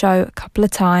on the show a couple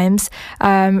of times.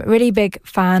 Really big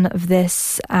fan of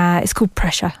this. It's called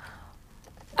Pressure.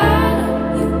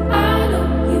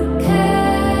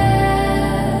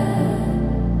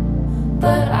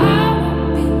 But I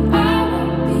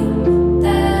won't be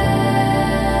there.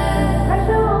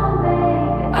 Pressure won't make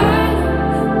it.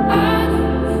 I know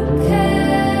you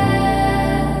care.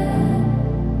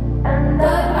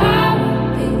 But I won't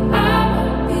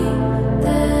be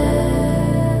there.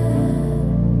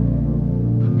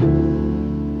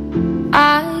 I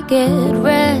get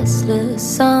restless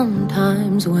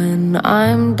sometimes when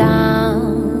I'm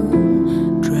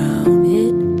down. Drown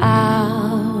it out.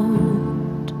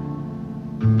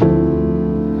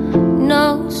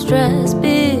 No stress,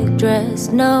 big dress,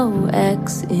 no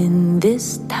ex in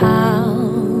this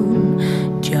town.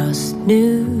 Just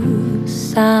new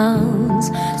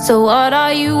sounds. So what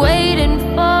are you waiting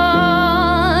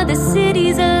for? The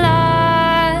city's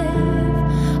alive.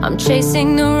 I'm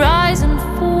chasing the rise and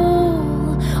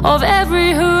fall of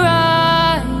every horizon.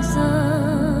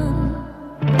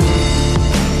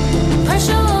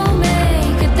 Pressure won't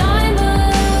make a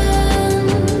diamond.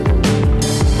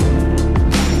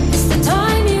 It's the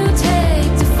time you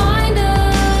take to find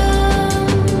them.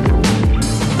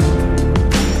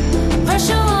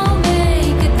 Pressure won't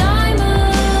make a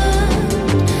diamond,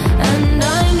 and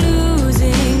I'm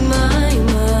losing my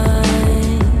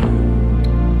mind,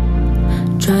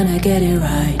 trying to get it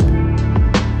right.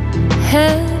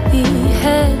 Heavy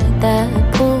head that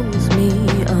pulls me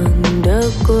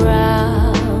underground.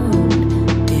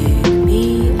 Dig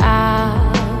me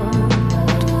out.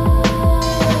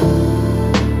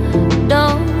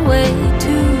 Don't wait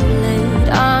too late.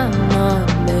 I'm not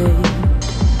made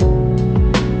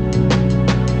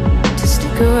to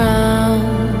stick around.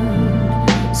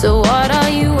 So what are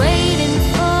you waiting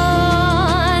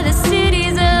for? The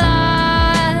city's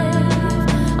alive.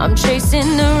 I'm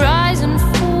chasing the rise and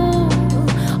fall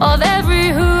of every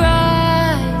horizon.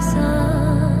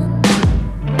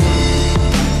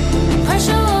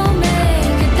 Pressure won't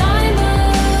make a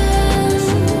diamond.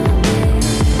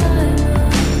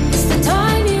 It's the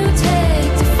time you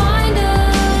take to find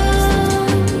them.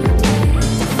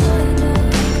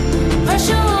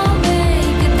 Pressure won't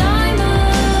make a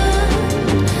diamond,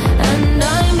 and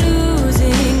I'm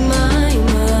losing my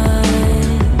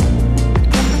mind,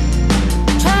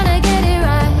 trying to get it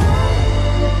right.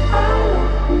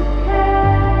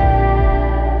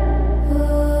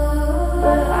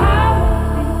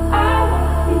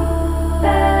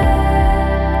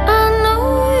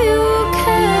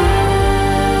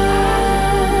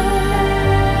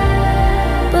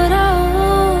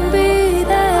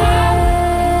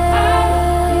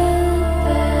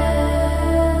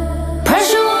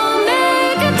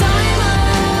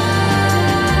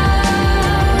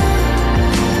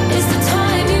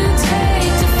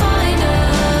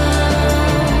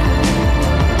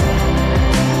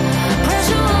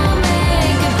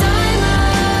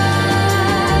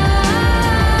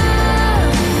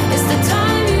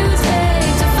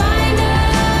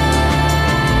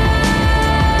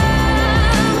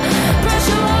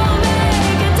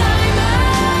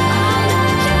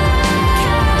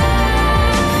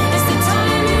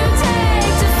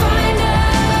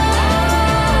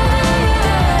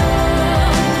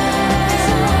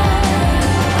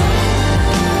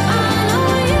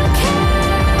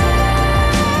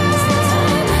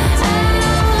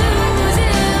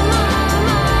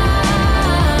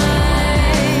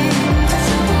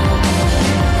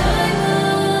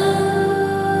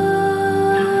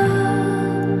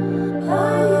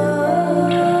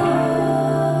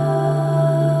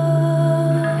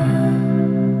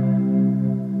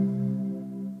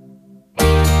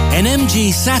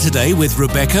 NMG Saturday with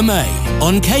Rebecca May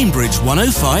on Cambridge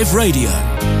 105 Radio.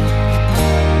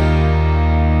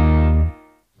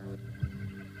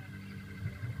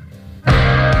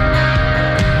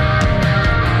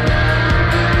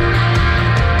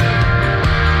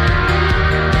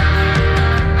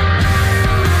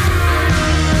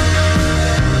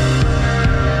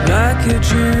 Like a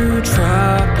dream.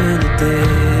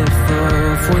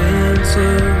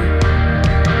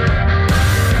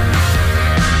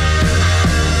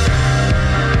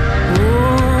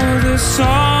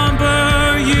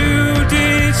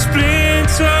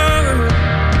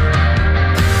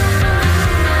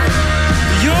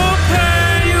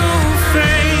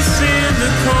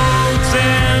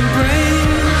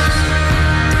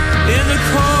 in the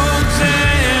cold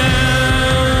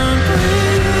damp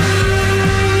breeze.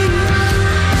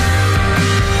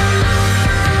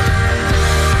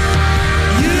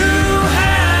 You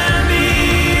had me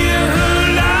a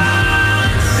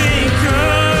line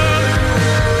sinker.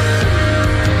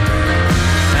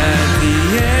 At the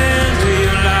end of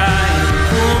your line,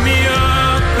 pull me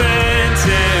up and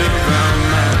tear around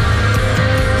my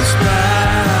spine.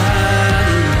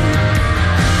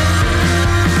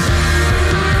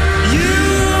 You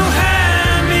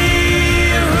had me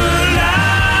a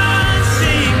line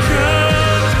sinker.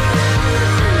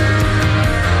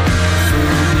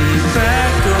 Throw me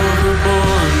back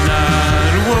overboard,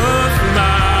 not worth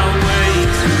my way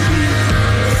to be.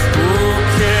 Oh,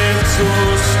 kept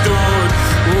or stored,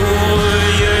 oh,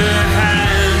 you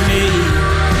had me.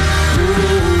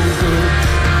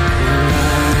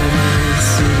 Line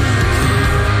sinker.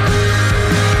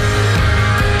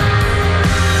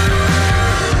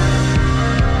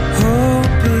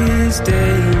 Hope is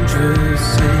dangerous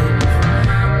if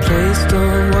placed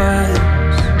on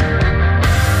wires.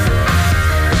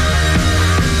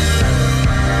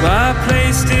 I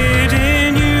placed it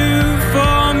in you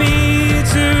for me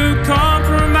to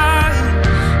compromise.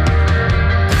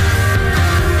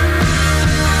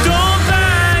 Don't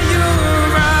buy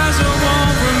your eyes, I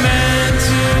won't romanticize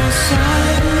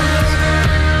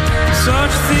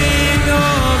such thing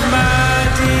of my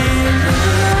demise.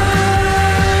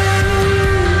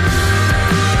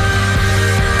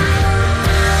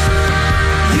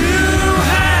 You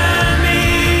had me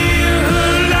a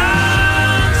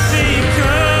line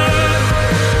sinker.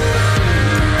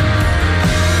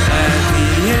 At the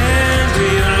end of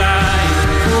your line,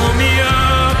 pull me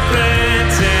up and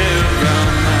tear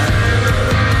around my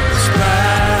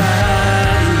spine.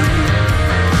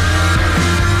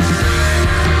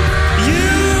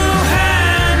 You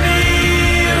had me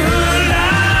a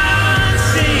line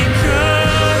sinker.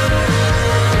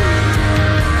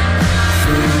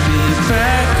 Throw me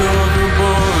back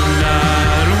overboard,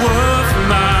 not worth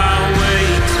my way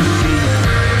to be.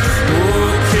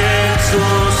 Oh, kept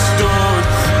or stored,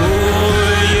 oh,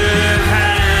 you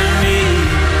had me.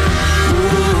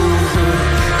 Ooh,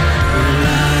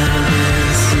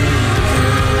 line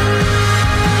sinker.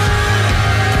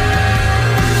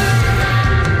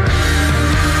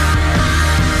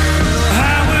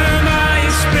 How am I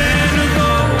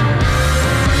expendable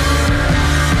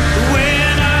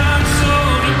when I'm so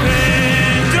dependable?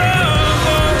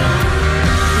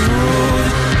 Ooh,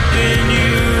 in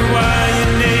you while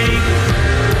you're naked.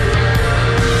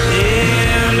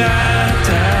 Yeah, lie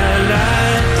down,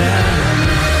 lie down.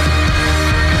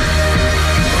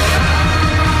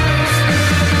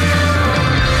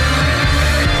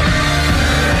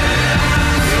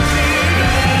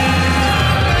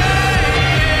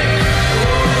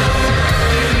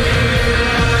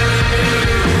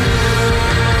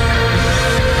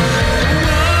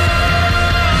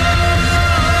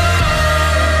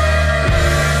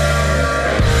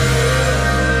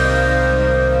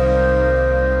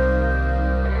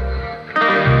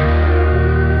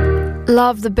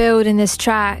 Love the build in this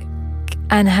track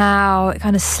and how it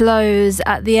kind of slows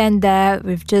at the end there.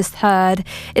 We've just heard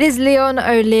it is Leon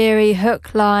O'Leary,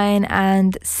 Hook, Line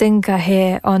and Sinker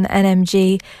here on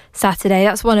NMG Saturday.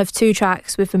 That's one of two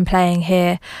tracks we've been playing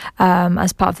here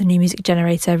as part of the New Music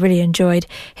Generator. Really enjoyed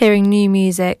hearing new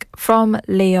music from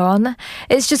Leon.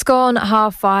 It's just gone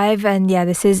 5:30 and yeah,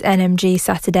 this is NMG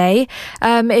Saturday.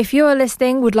 If you're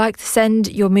listening, would like to send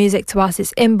your music to us,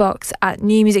 it's inbox at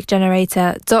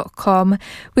newmusicgenerator.com.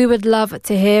 We would love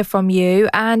to hear from you,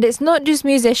 and it's not just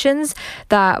musicians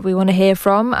that we want to hear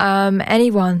from.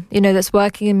 Anyone, you know, that's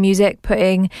working in music,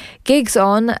 putting gigs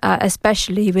on,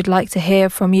 especially, we'd like to hear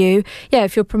from you. Yeah,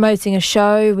 if you're promoting a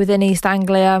show within East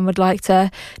Anglia and would like to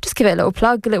just give it a little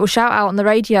plug, a little shout out on the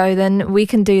radio, then we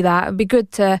can do that. It'd be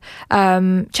good to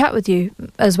chat with you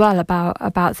as well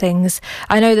about things.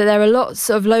 I know that there are lots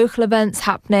of local events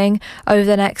happening over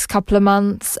the next couple of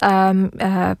months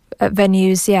at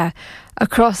venues,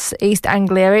 across East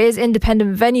Anglia. It is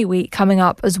Independent Venue Week coming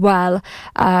up as well,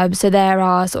 so there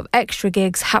are sort of extra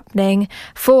gigs happening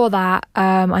for that.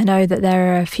 I know that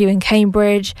there are a few in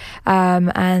Cambridge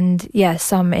and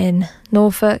some in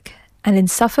Norfolk and in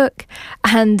Suffolk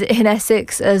and in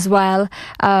Essex as well.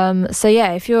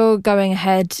 If you're going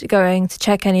to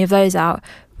check any of those out,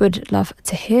 would love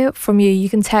to hear from you. You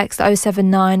can text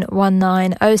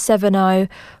 07919 070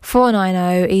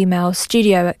 490, email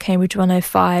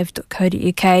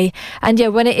studio@cambridge105.co.uk. And yeah,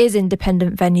 when it is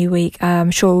Independent Venue Week,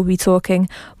 I'm sure we'll be talking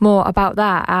more about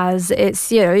that, as it's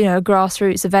you know a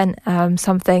grassroots event,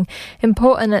 something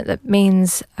important that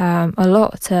means a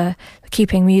lot to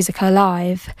keeping music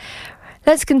alive.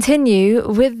 Let's continue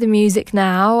with the music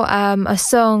now. A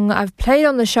song I've played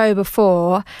on the show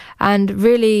before and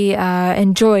really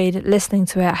enjoyed listening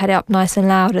to it. I had it up nice and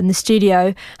loud in the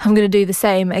studio. I'm going to do the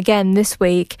same again this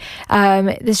week.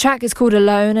 This track is called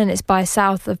Alone and it's by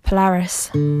South of Polaris.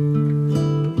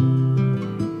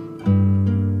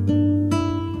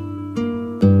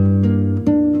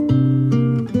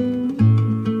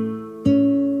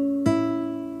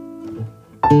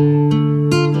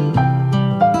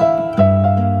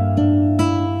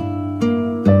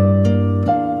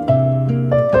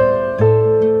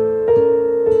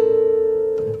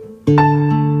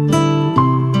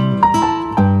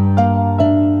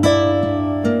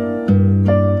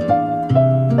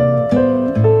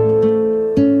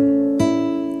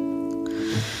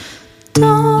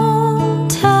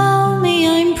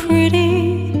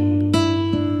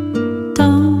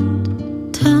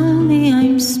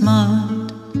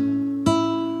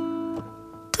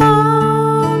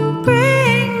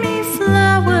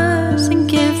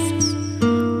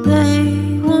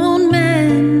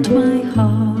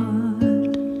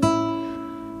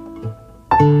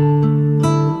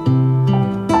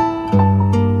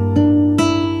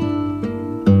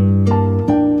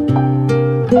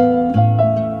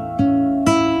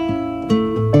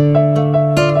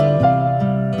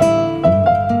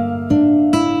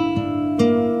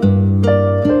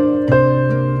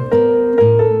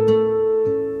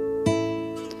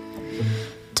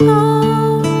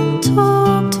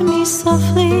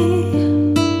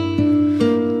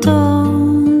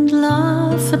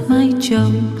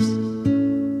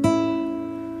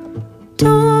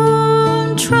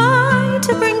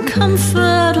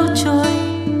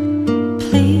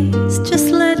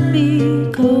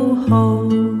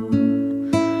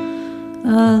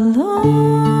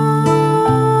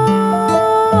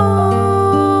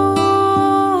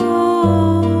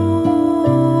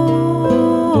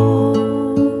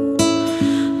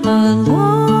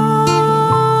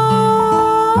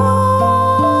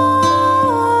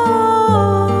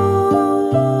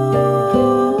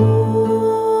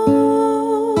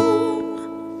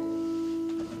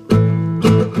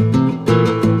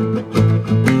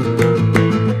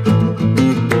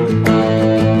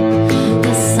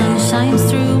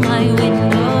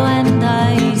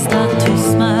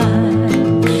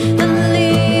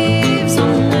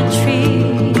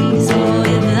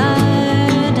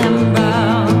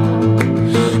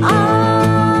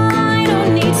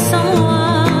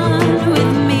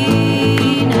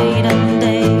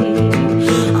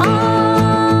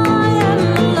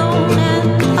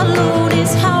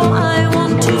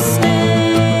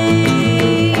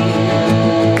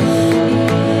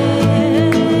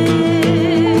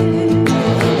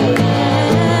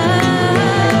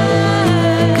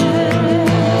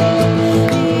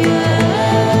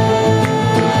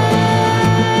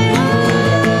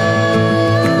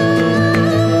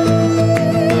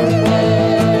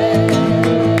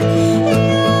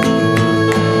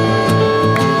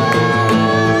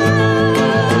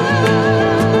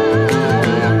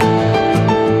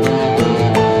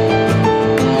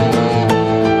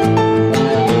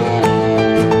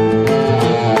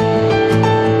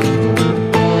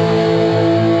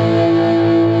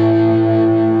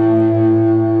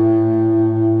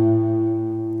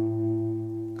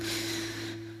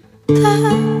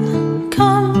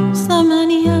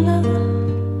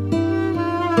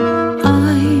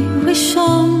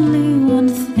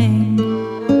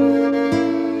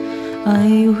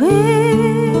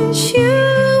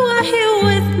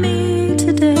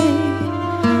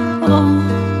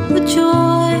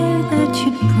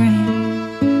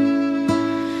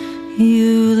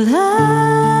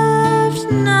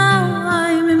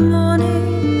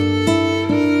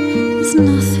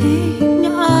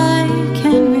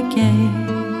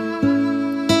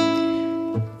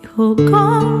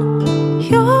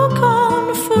 You're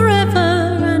gone forever,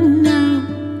 and now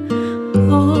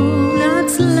all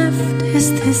that's left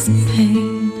is this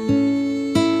pain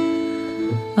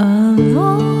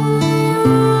alone.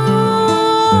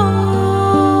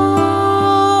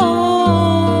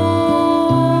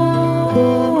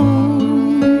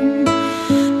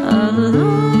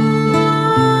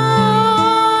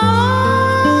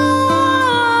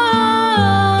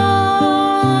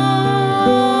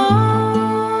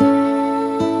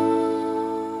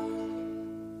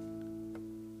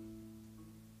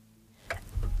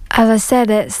 As I said,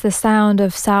 it's the sound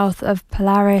of South of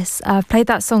Polaris. I've played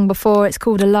that song before. It's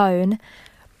called Alone.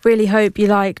 Really hope you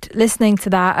liked listening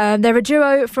to that. They're a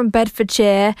duo from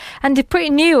Bedfordshire and they're pretty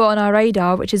new on our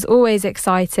radar, which is always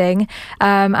exciting.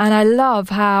 And I love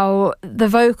how the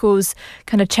vocals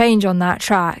kind of change on that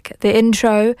track. The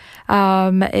intro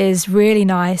is really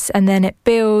nice, and then it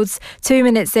builds. 2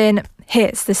 minutes in,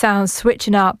 hits the sound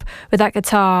switching up with that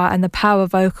guitar and the power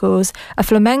vocals, a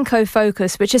flamenco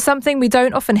focus, which is something we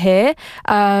don't often hear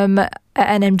at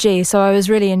NMG, so I was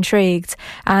really intrigued.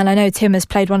 And I know Tim has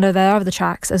played one of their other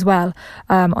tracks as well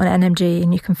on NMG,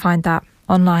 and you can find that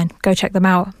online. Go check them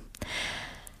out.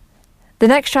 The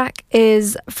next track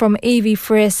is from Evie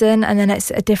Frierson, and then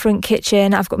it's A Different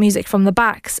Kitchen. I've got music from the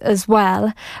Backs as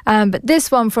well. But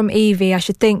this one from Evie, I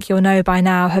should think you'll know by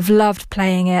now, have loved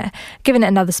playing it. Giving it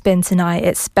another spin tonight.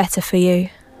 It's Better For You.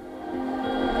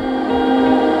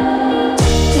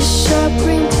 The sharp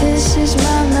green kisses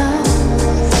my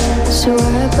mouth, so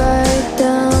I bite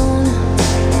down.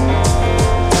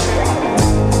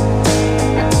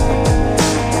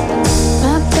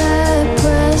 My back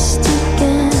pressed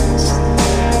against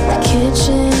the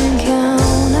kitchen counter.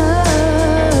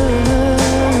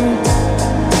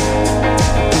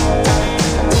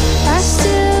 I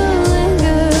still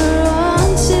linger on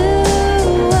to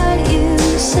what you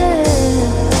said.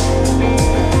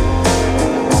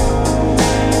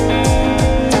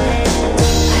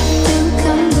 I think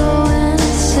I'm going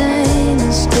insane.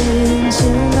 It's getting to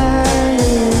my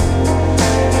head.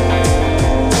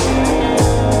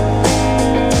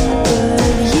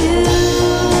 But you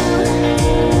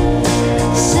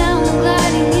sound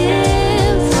gliding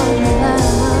in from the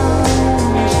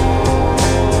lounge.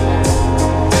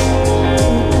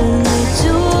 Open the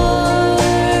door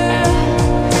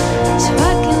so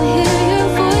I can hear your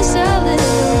voice a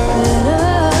little better.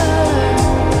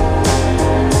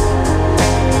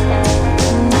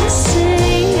 And I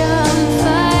say I'm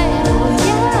fine, oh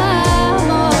yeah, I'm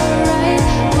alright.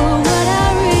 But what I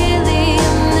really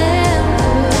meant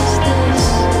was this: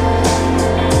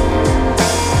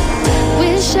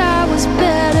 wish I was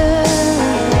better,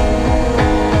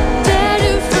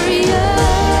 better for you.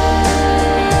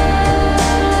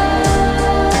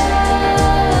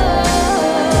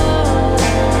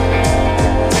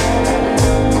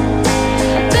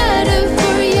 Better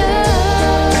for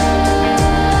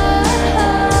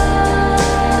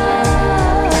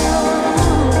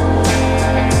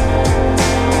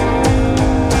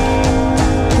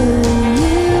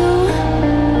you.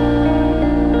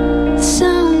 The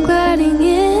sound gliding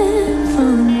in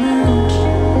from the lounge.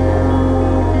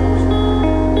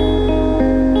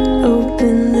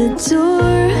 Open the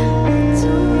door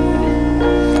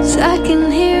so I can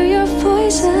hear your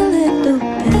voice a little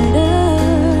better.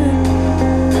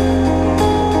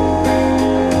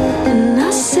 And I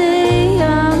say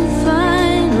I'm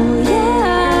fine, oh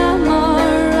yeah, I'm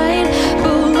alright.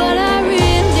 But what I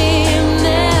really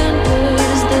meant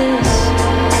was this: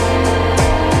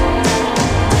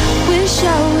 wish I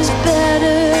was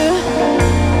better,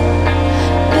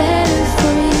 better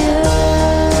for you.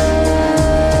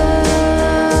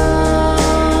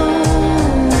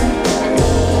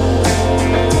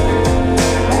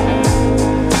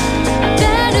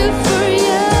 Better for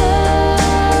you.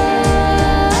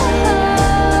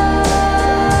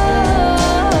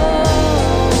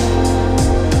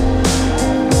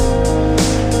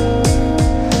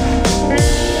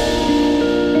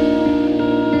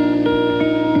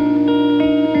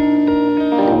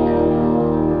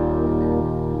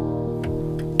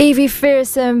 Evie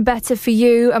Frierson, Better For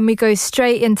You, and we go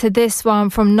straight into this one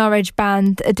from Norwich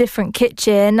band A Different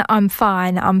Kitchen. I'm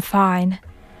fine, I'm fine.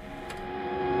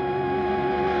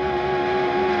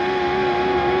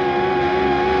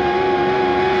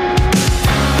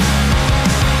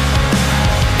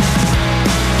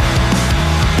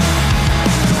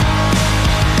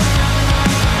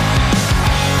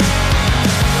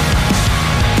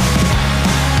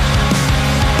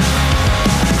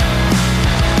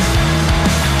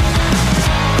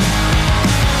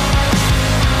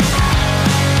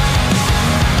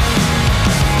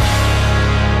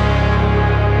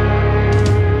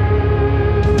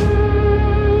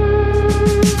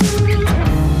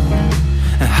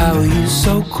 How are you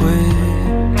so quick?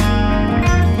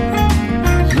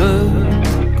 Look,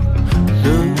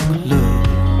 look, look.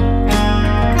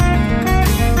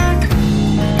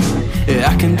 Yeah,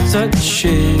 I can touch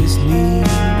his knee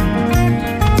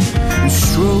and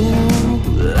stroll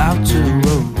out to the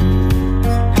road.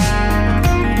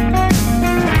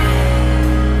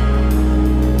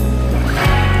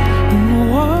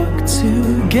 And walk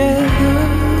together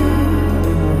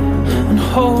and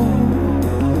hold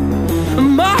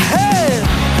my head.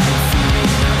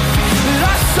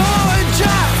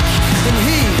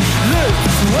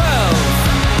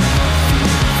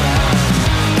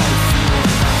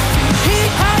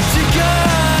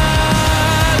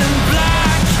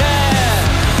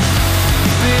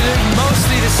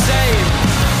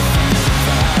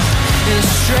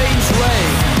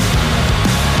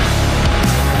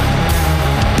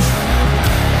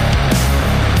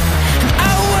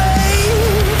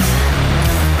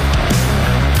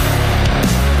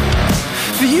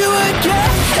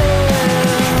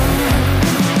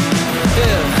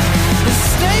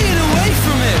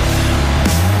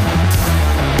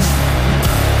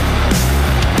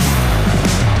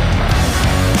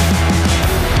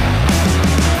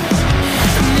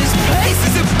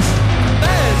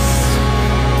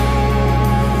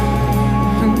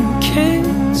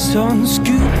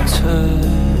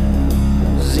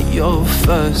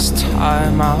 first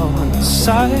time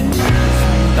outside.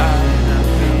 That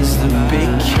is the big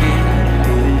key.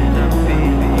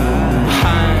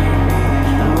 Hang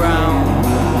around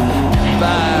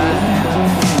back.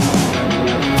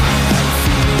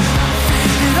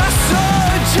 And I saw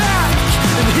Jack,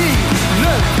 and he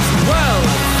looked well.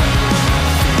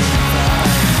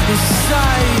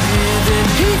 Decided that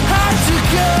he had to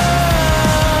go.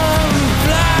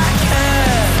 Black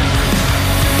hair,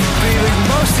 feeling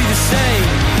mostly the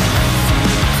same.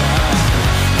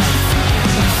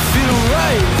 Feel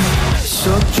right.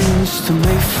 Sold drinks to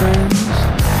make friends.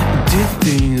 Did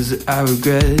things that I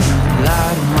regret.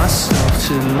 Lied to myself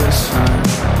till it was fine.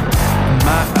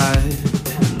 My eyes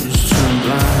turned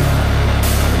blind.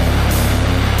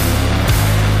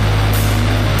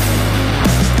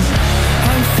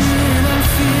 I'm feeling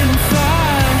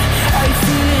fine. I'm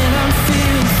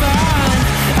feeling fine.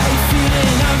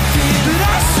 But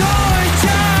I saw a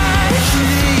guy. He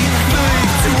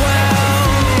looked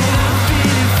well. I'm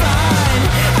feeling fine.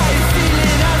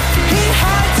 He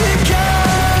had to go.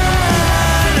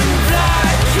 And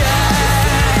black hair,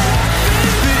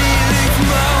 but he looked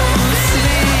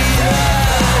mostly the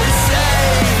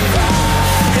same.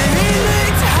 And he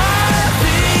looked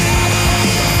happy.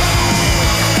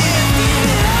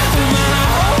 Man, I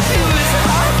hope he was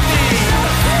happy.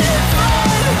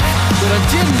 But I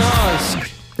didn't ask.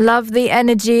 Love the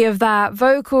energy of that.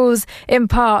 Vocals in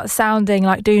part sounding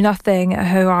like Do Nothing,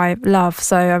 who I love.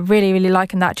 So I'm really, really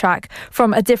liking that track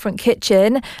from A Different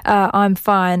Kitchen. I'm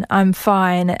fine.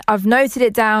 I've noted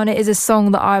it down. It is a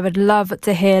song that I would love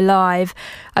to hear live.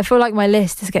 I feel like my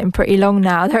list is getting pretty long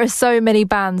now. There are so many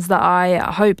bands that I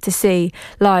hope to see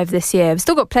live this year. We've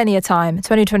still got plenty of time.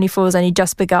 2024 has only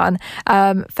just begun.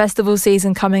 Festival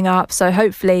season coming up. So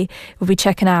hopefully we'll be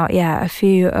checking out, a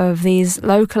few of these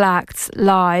local acts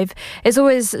live. It's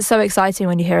always so exciting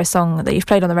when you hear a song that you've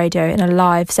played on the radio in a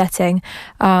live setting.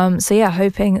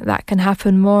 Hoping that can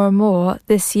happen more and more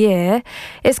this year.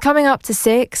 It's coming up to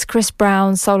 6. Chris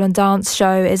Brown's Soul and Dance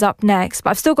show is up next.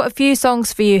 But I've still got a few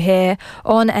songs for you here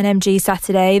on NMG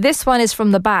Saturday. This one is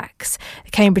from The Backs, a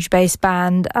Cambridge-based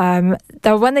band.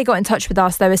 When they got in touch with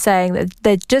us, they were saying that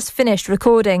they'd just finished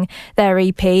recording their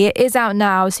EP. It is out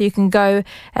now, so you can go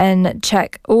and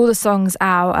check all the songs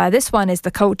out. This one is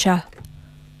The Culture.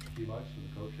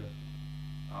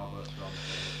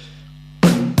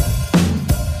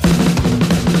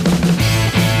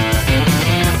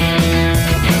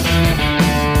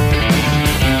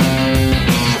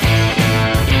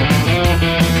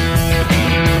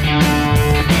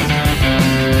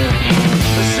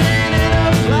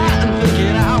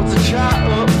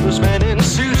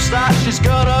 She's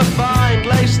gonna find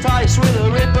lace tights with a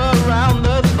rip around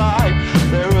the thigh.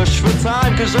 They rush for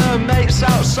time cause her mate's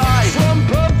outside. From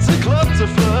pub to club to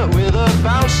flirt with a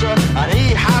bouncer, and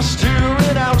he has to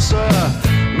renounce her.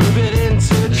 Moving in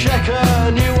to check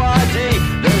her new ID.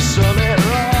 There's something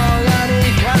wrong and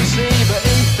he can't see, but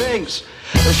he thinks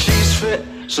that she's fit,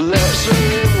 so lets her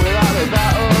in without a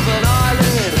bat of an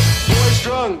eyelid. Boy's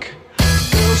drunk,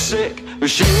 girl's sick, but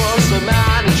she wants a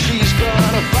man and she's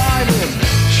gonna find him.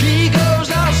 She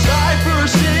goes outside for a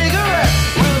cigarette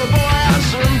with a boy and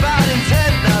some bad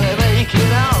intent. Now they're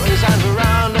making out, his hands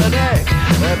around her neck.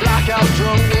 They're blackout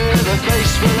drunk with a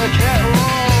face full of kettle.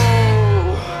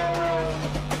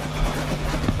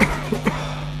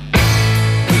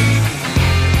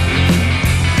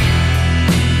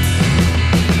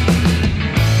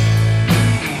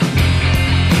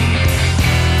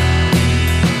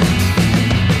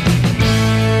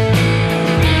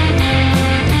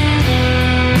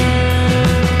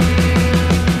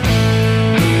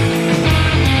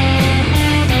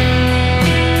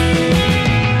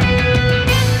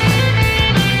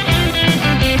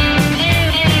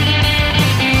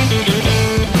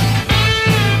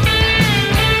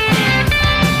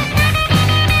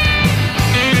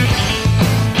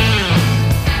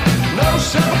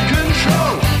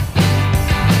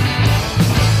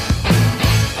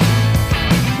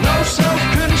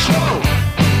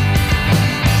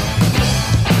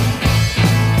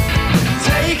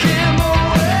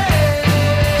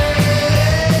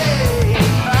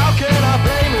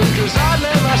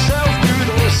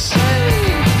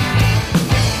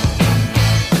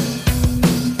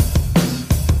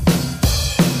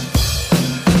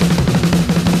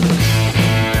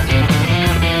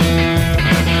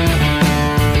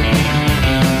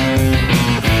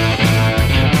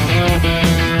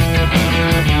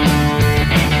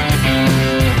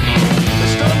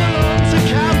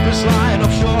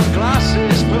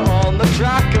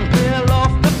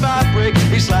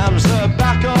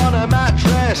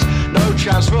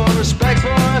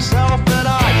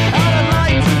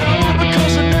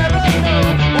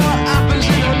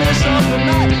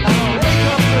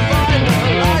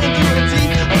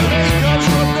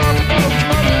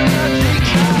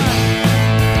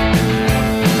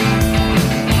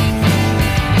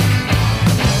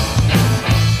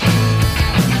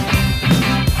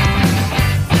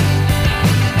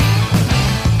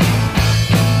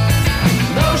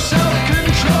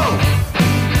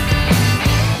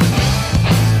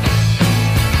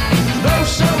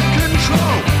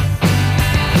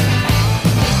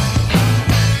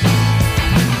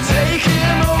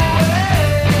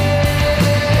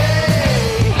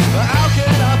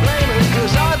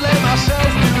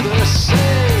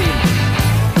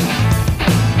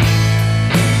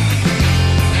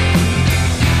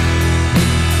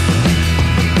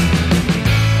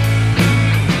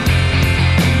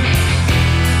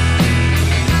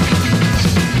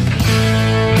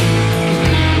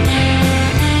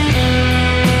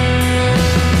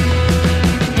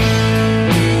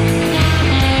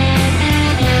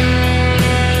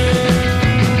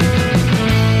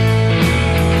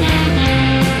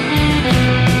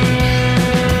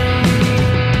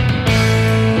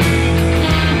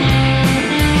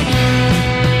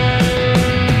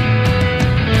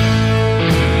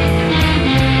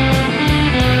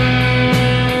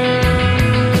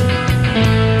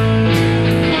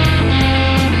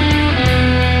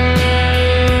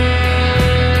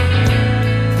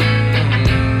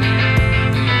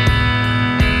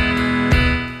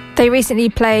 They recently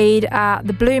played at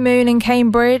the Blue Moon in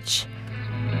Cambridge.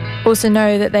 Also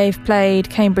know that they've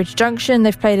played Cambridge Junction.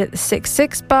 They've played at the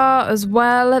 6-6 bar as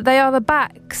well. They are the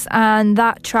Backs, and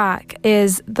that track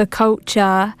is The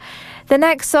Culture. The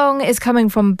next song is coming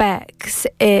from Bex.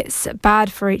 It's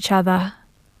Bad for Each Other.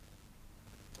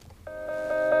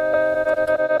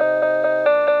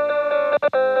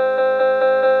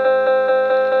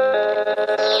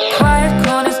 Quiet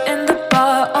corners in the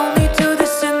bar, only do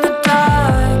this in the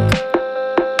dark.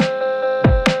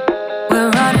 We're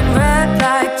running red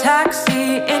light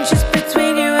taxi, inches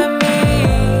between you and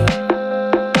me.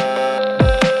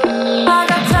 I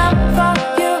got time for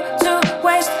you to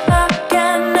waste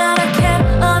again, and I can't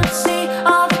unsee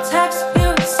all the texts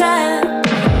you send.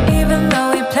 Even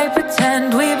though we play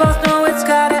pretend, we both know it's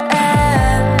gotta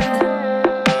end.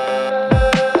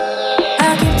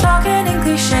 I keep talking in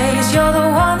cliches, you're the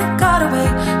one that got away.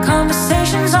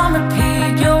 Conversations on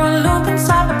repeat, you're a loop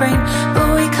inside my brain,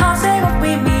 but we can't say what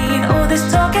we mean. Oh, this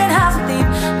talking has a theme,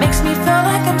 makes me feel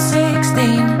like I'm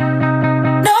 16.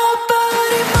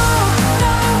 Nobody move,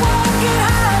 no one get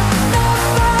hurt.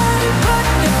 Nobody put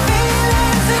your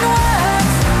feelings in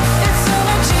words. It's so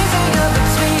much easier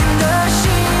between the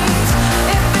sheets.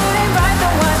 If it ain't right,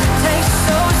 then why does it taste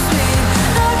so sweet?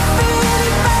 Not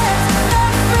really friends,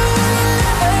 not really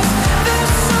lovers.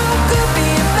 Feels so good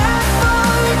being bad for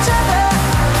each other.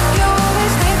 You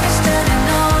always leave me standing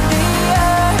on the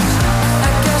edge.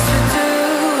 I guess we're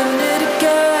doing it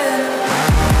again.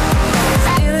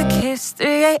 Steal a kiss,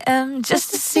 3 a.m.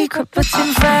 just a secret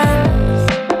between friends.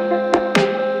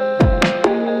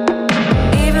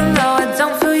 Even though I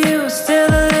don't feel you, still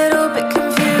a little bit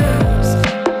confused.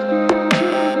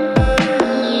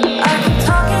 I keep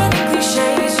talking in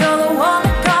cliches, you're the one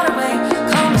that got away.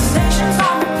 Conversations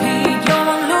on repeat, you're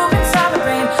on loop inside my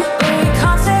brain, but we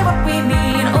can't say what we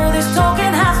mean. All this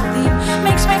talking has a theme,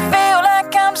 makes me feel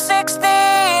like I'm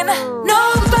 16.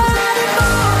 Nobody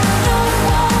move, no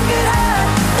one get hurt.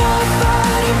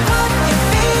 Nobody put your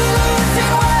feelings in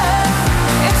words.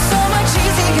 It's so much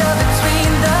easier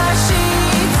between the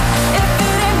sheets. If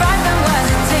it ain't right, then why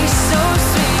does it taste so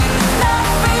sweet? Not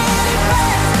really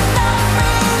friends, not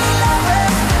really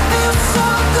lovers. Feels so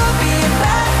good being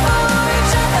bad for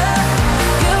each other.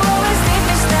 You always leave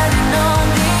me standing on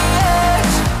the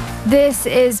edge. This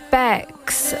is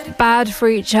Bex, Bad for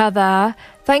Each Other.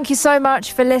 Thank you so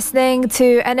much for listening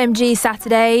to NMG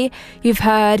Saturday. You've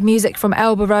heard music from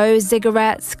Elba Rose,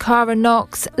 Zigarettes, Cara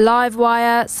Knox,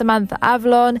 Livewire, Samantha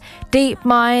Avalon, Deep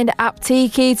Mind,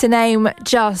 Aptiki, to name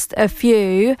just a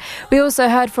few. We also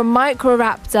heard from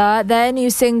Microraptor. Their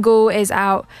new single is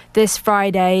out this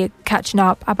Friday. Catching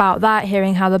up about that,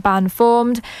 hearing how the band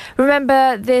formed.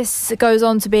 Remember, this goes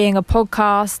on to being a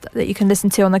podcast that you can listen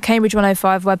to on the Cambridge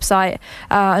 105 website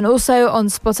and also on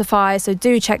Spotify, so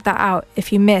do check that out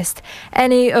if you missed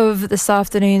any of this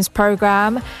afternoon's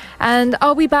programme. And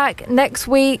I'll be back next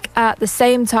week at the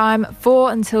same time,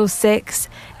 4 until 6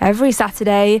 every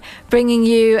Saturday, bringing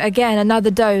you again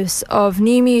another dose of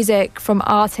new music from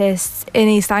artists in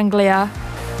East Anglia.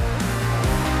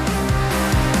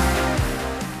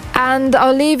 And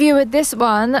I'll leave you with this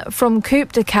one from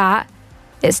Coupe de Cat.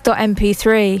 It's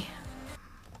 .mp3.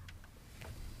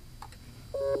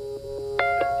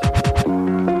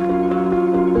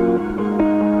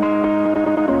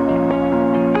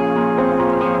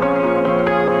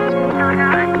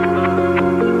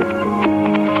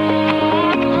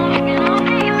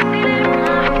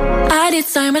 I did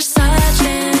so much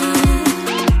searching,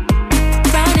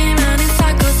 running round in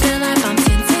circles till I bumped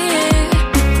into you.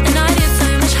 And I did so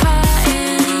much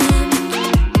hurting,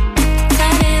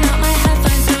 turning up my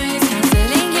headphones, noise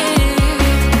cancelling you.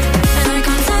 And I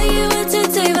can't tell you what to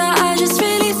do, but I just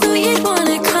really thought you'd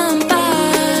wanna come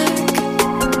back.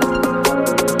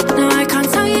 No, I can't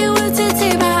tell you what to do,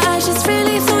 but I just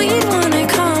really thought you'd wanna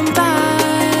come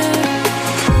back.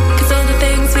 'Cause all the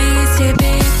things we used to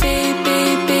be,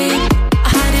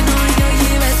 I didn't know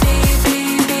you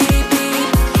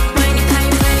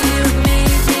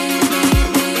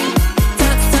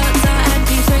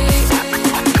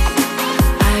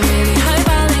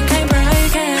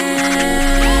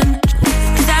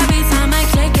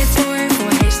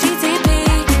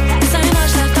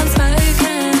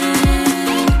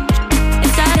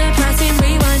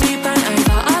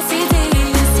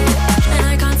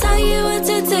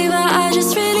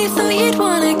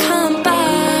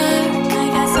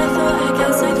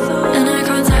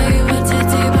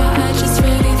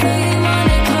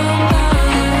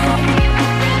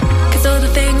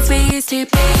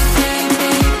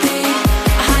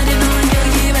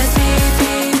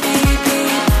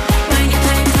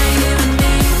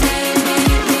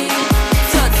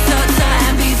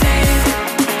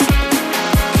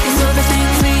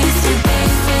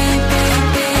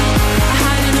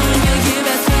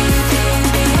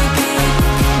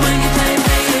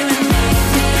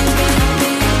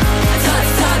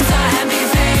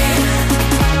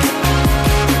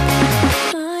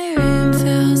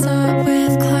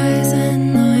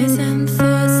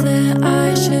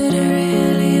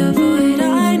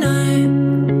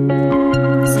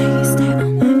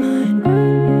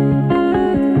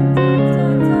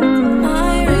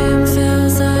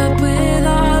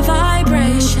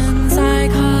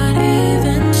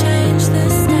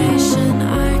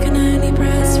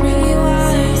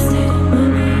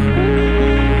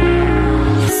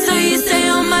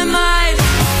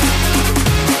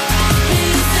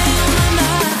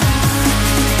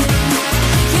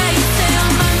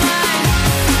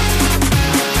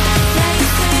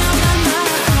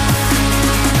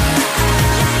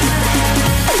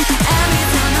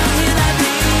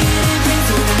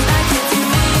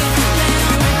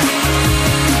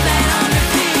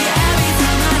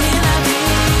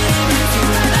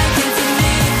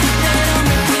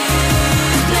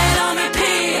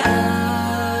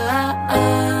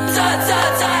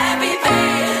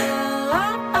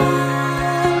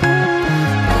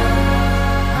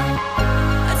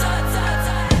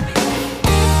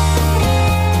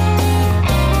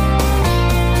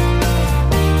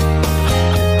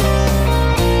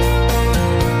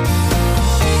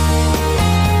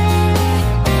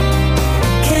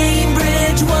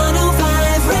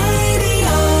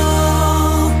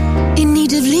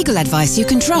advice you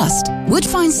can trust.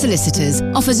 Woodfine Solicitors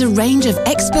offers a range of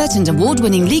expert and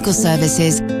award-winning legal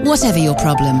services, whatever your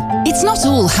problem. It's not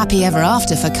all happy ever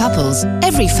after for couples.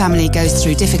 Every family goes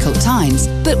through difficult times,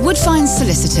 but Woodfine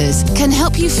Solicitors can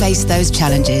help you face those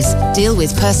challenges, deal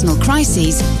with personal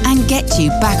crises, and get you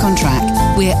back on track.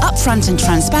 We're upfront and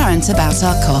transparent about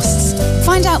our costs.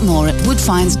 Find out more at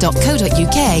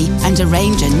woodfines.co.uk and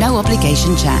arrange a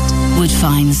no-obligation chat.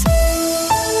 Woodfines.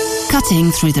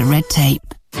 Cutting through the red tape.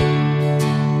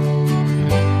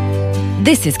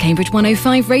 This is Cambridge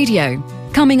 105 Radio.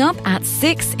 Coming up at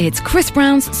 6, it's Chris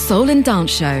Brown's Soul and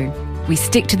Dance Show. We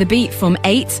stick to the beat from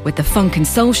 8 with the Funk and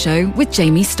Soul Show with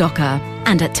Jamie Stocker.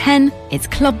 And at 10, it's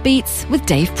Club Beats with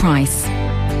Dave Price.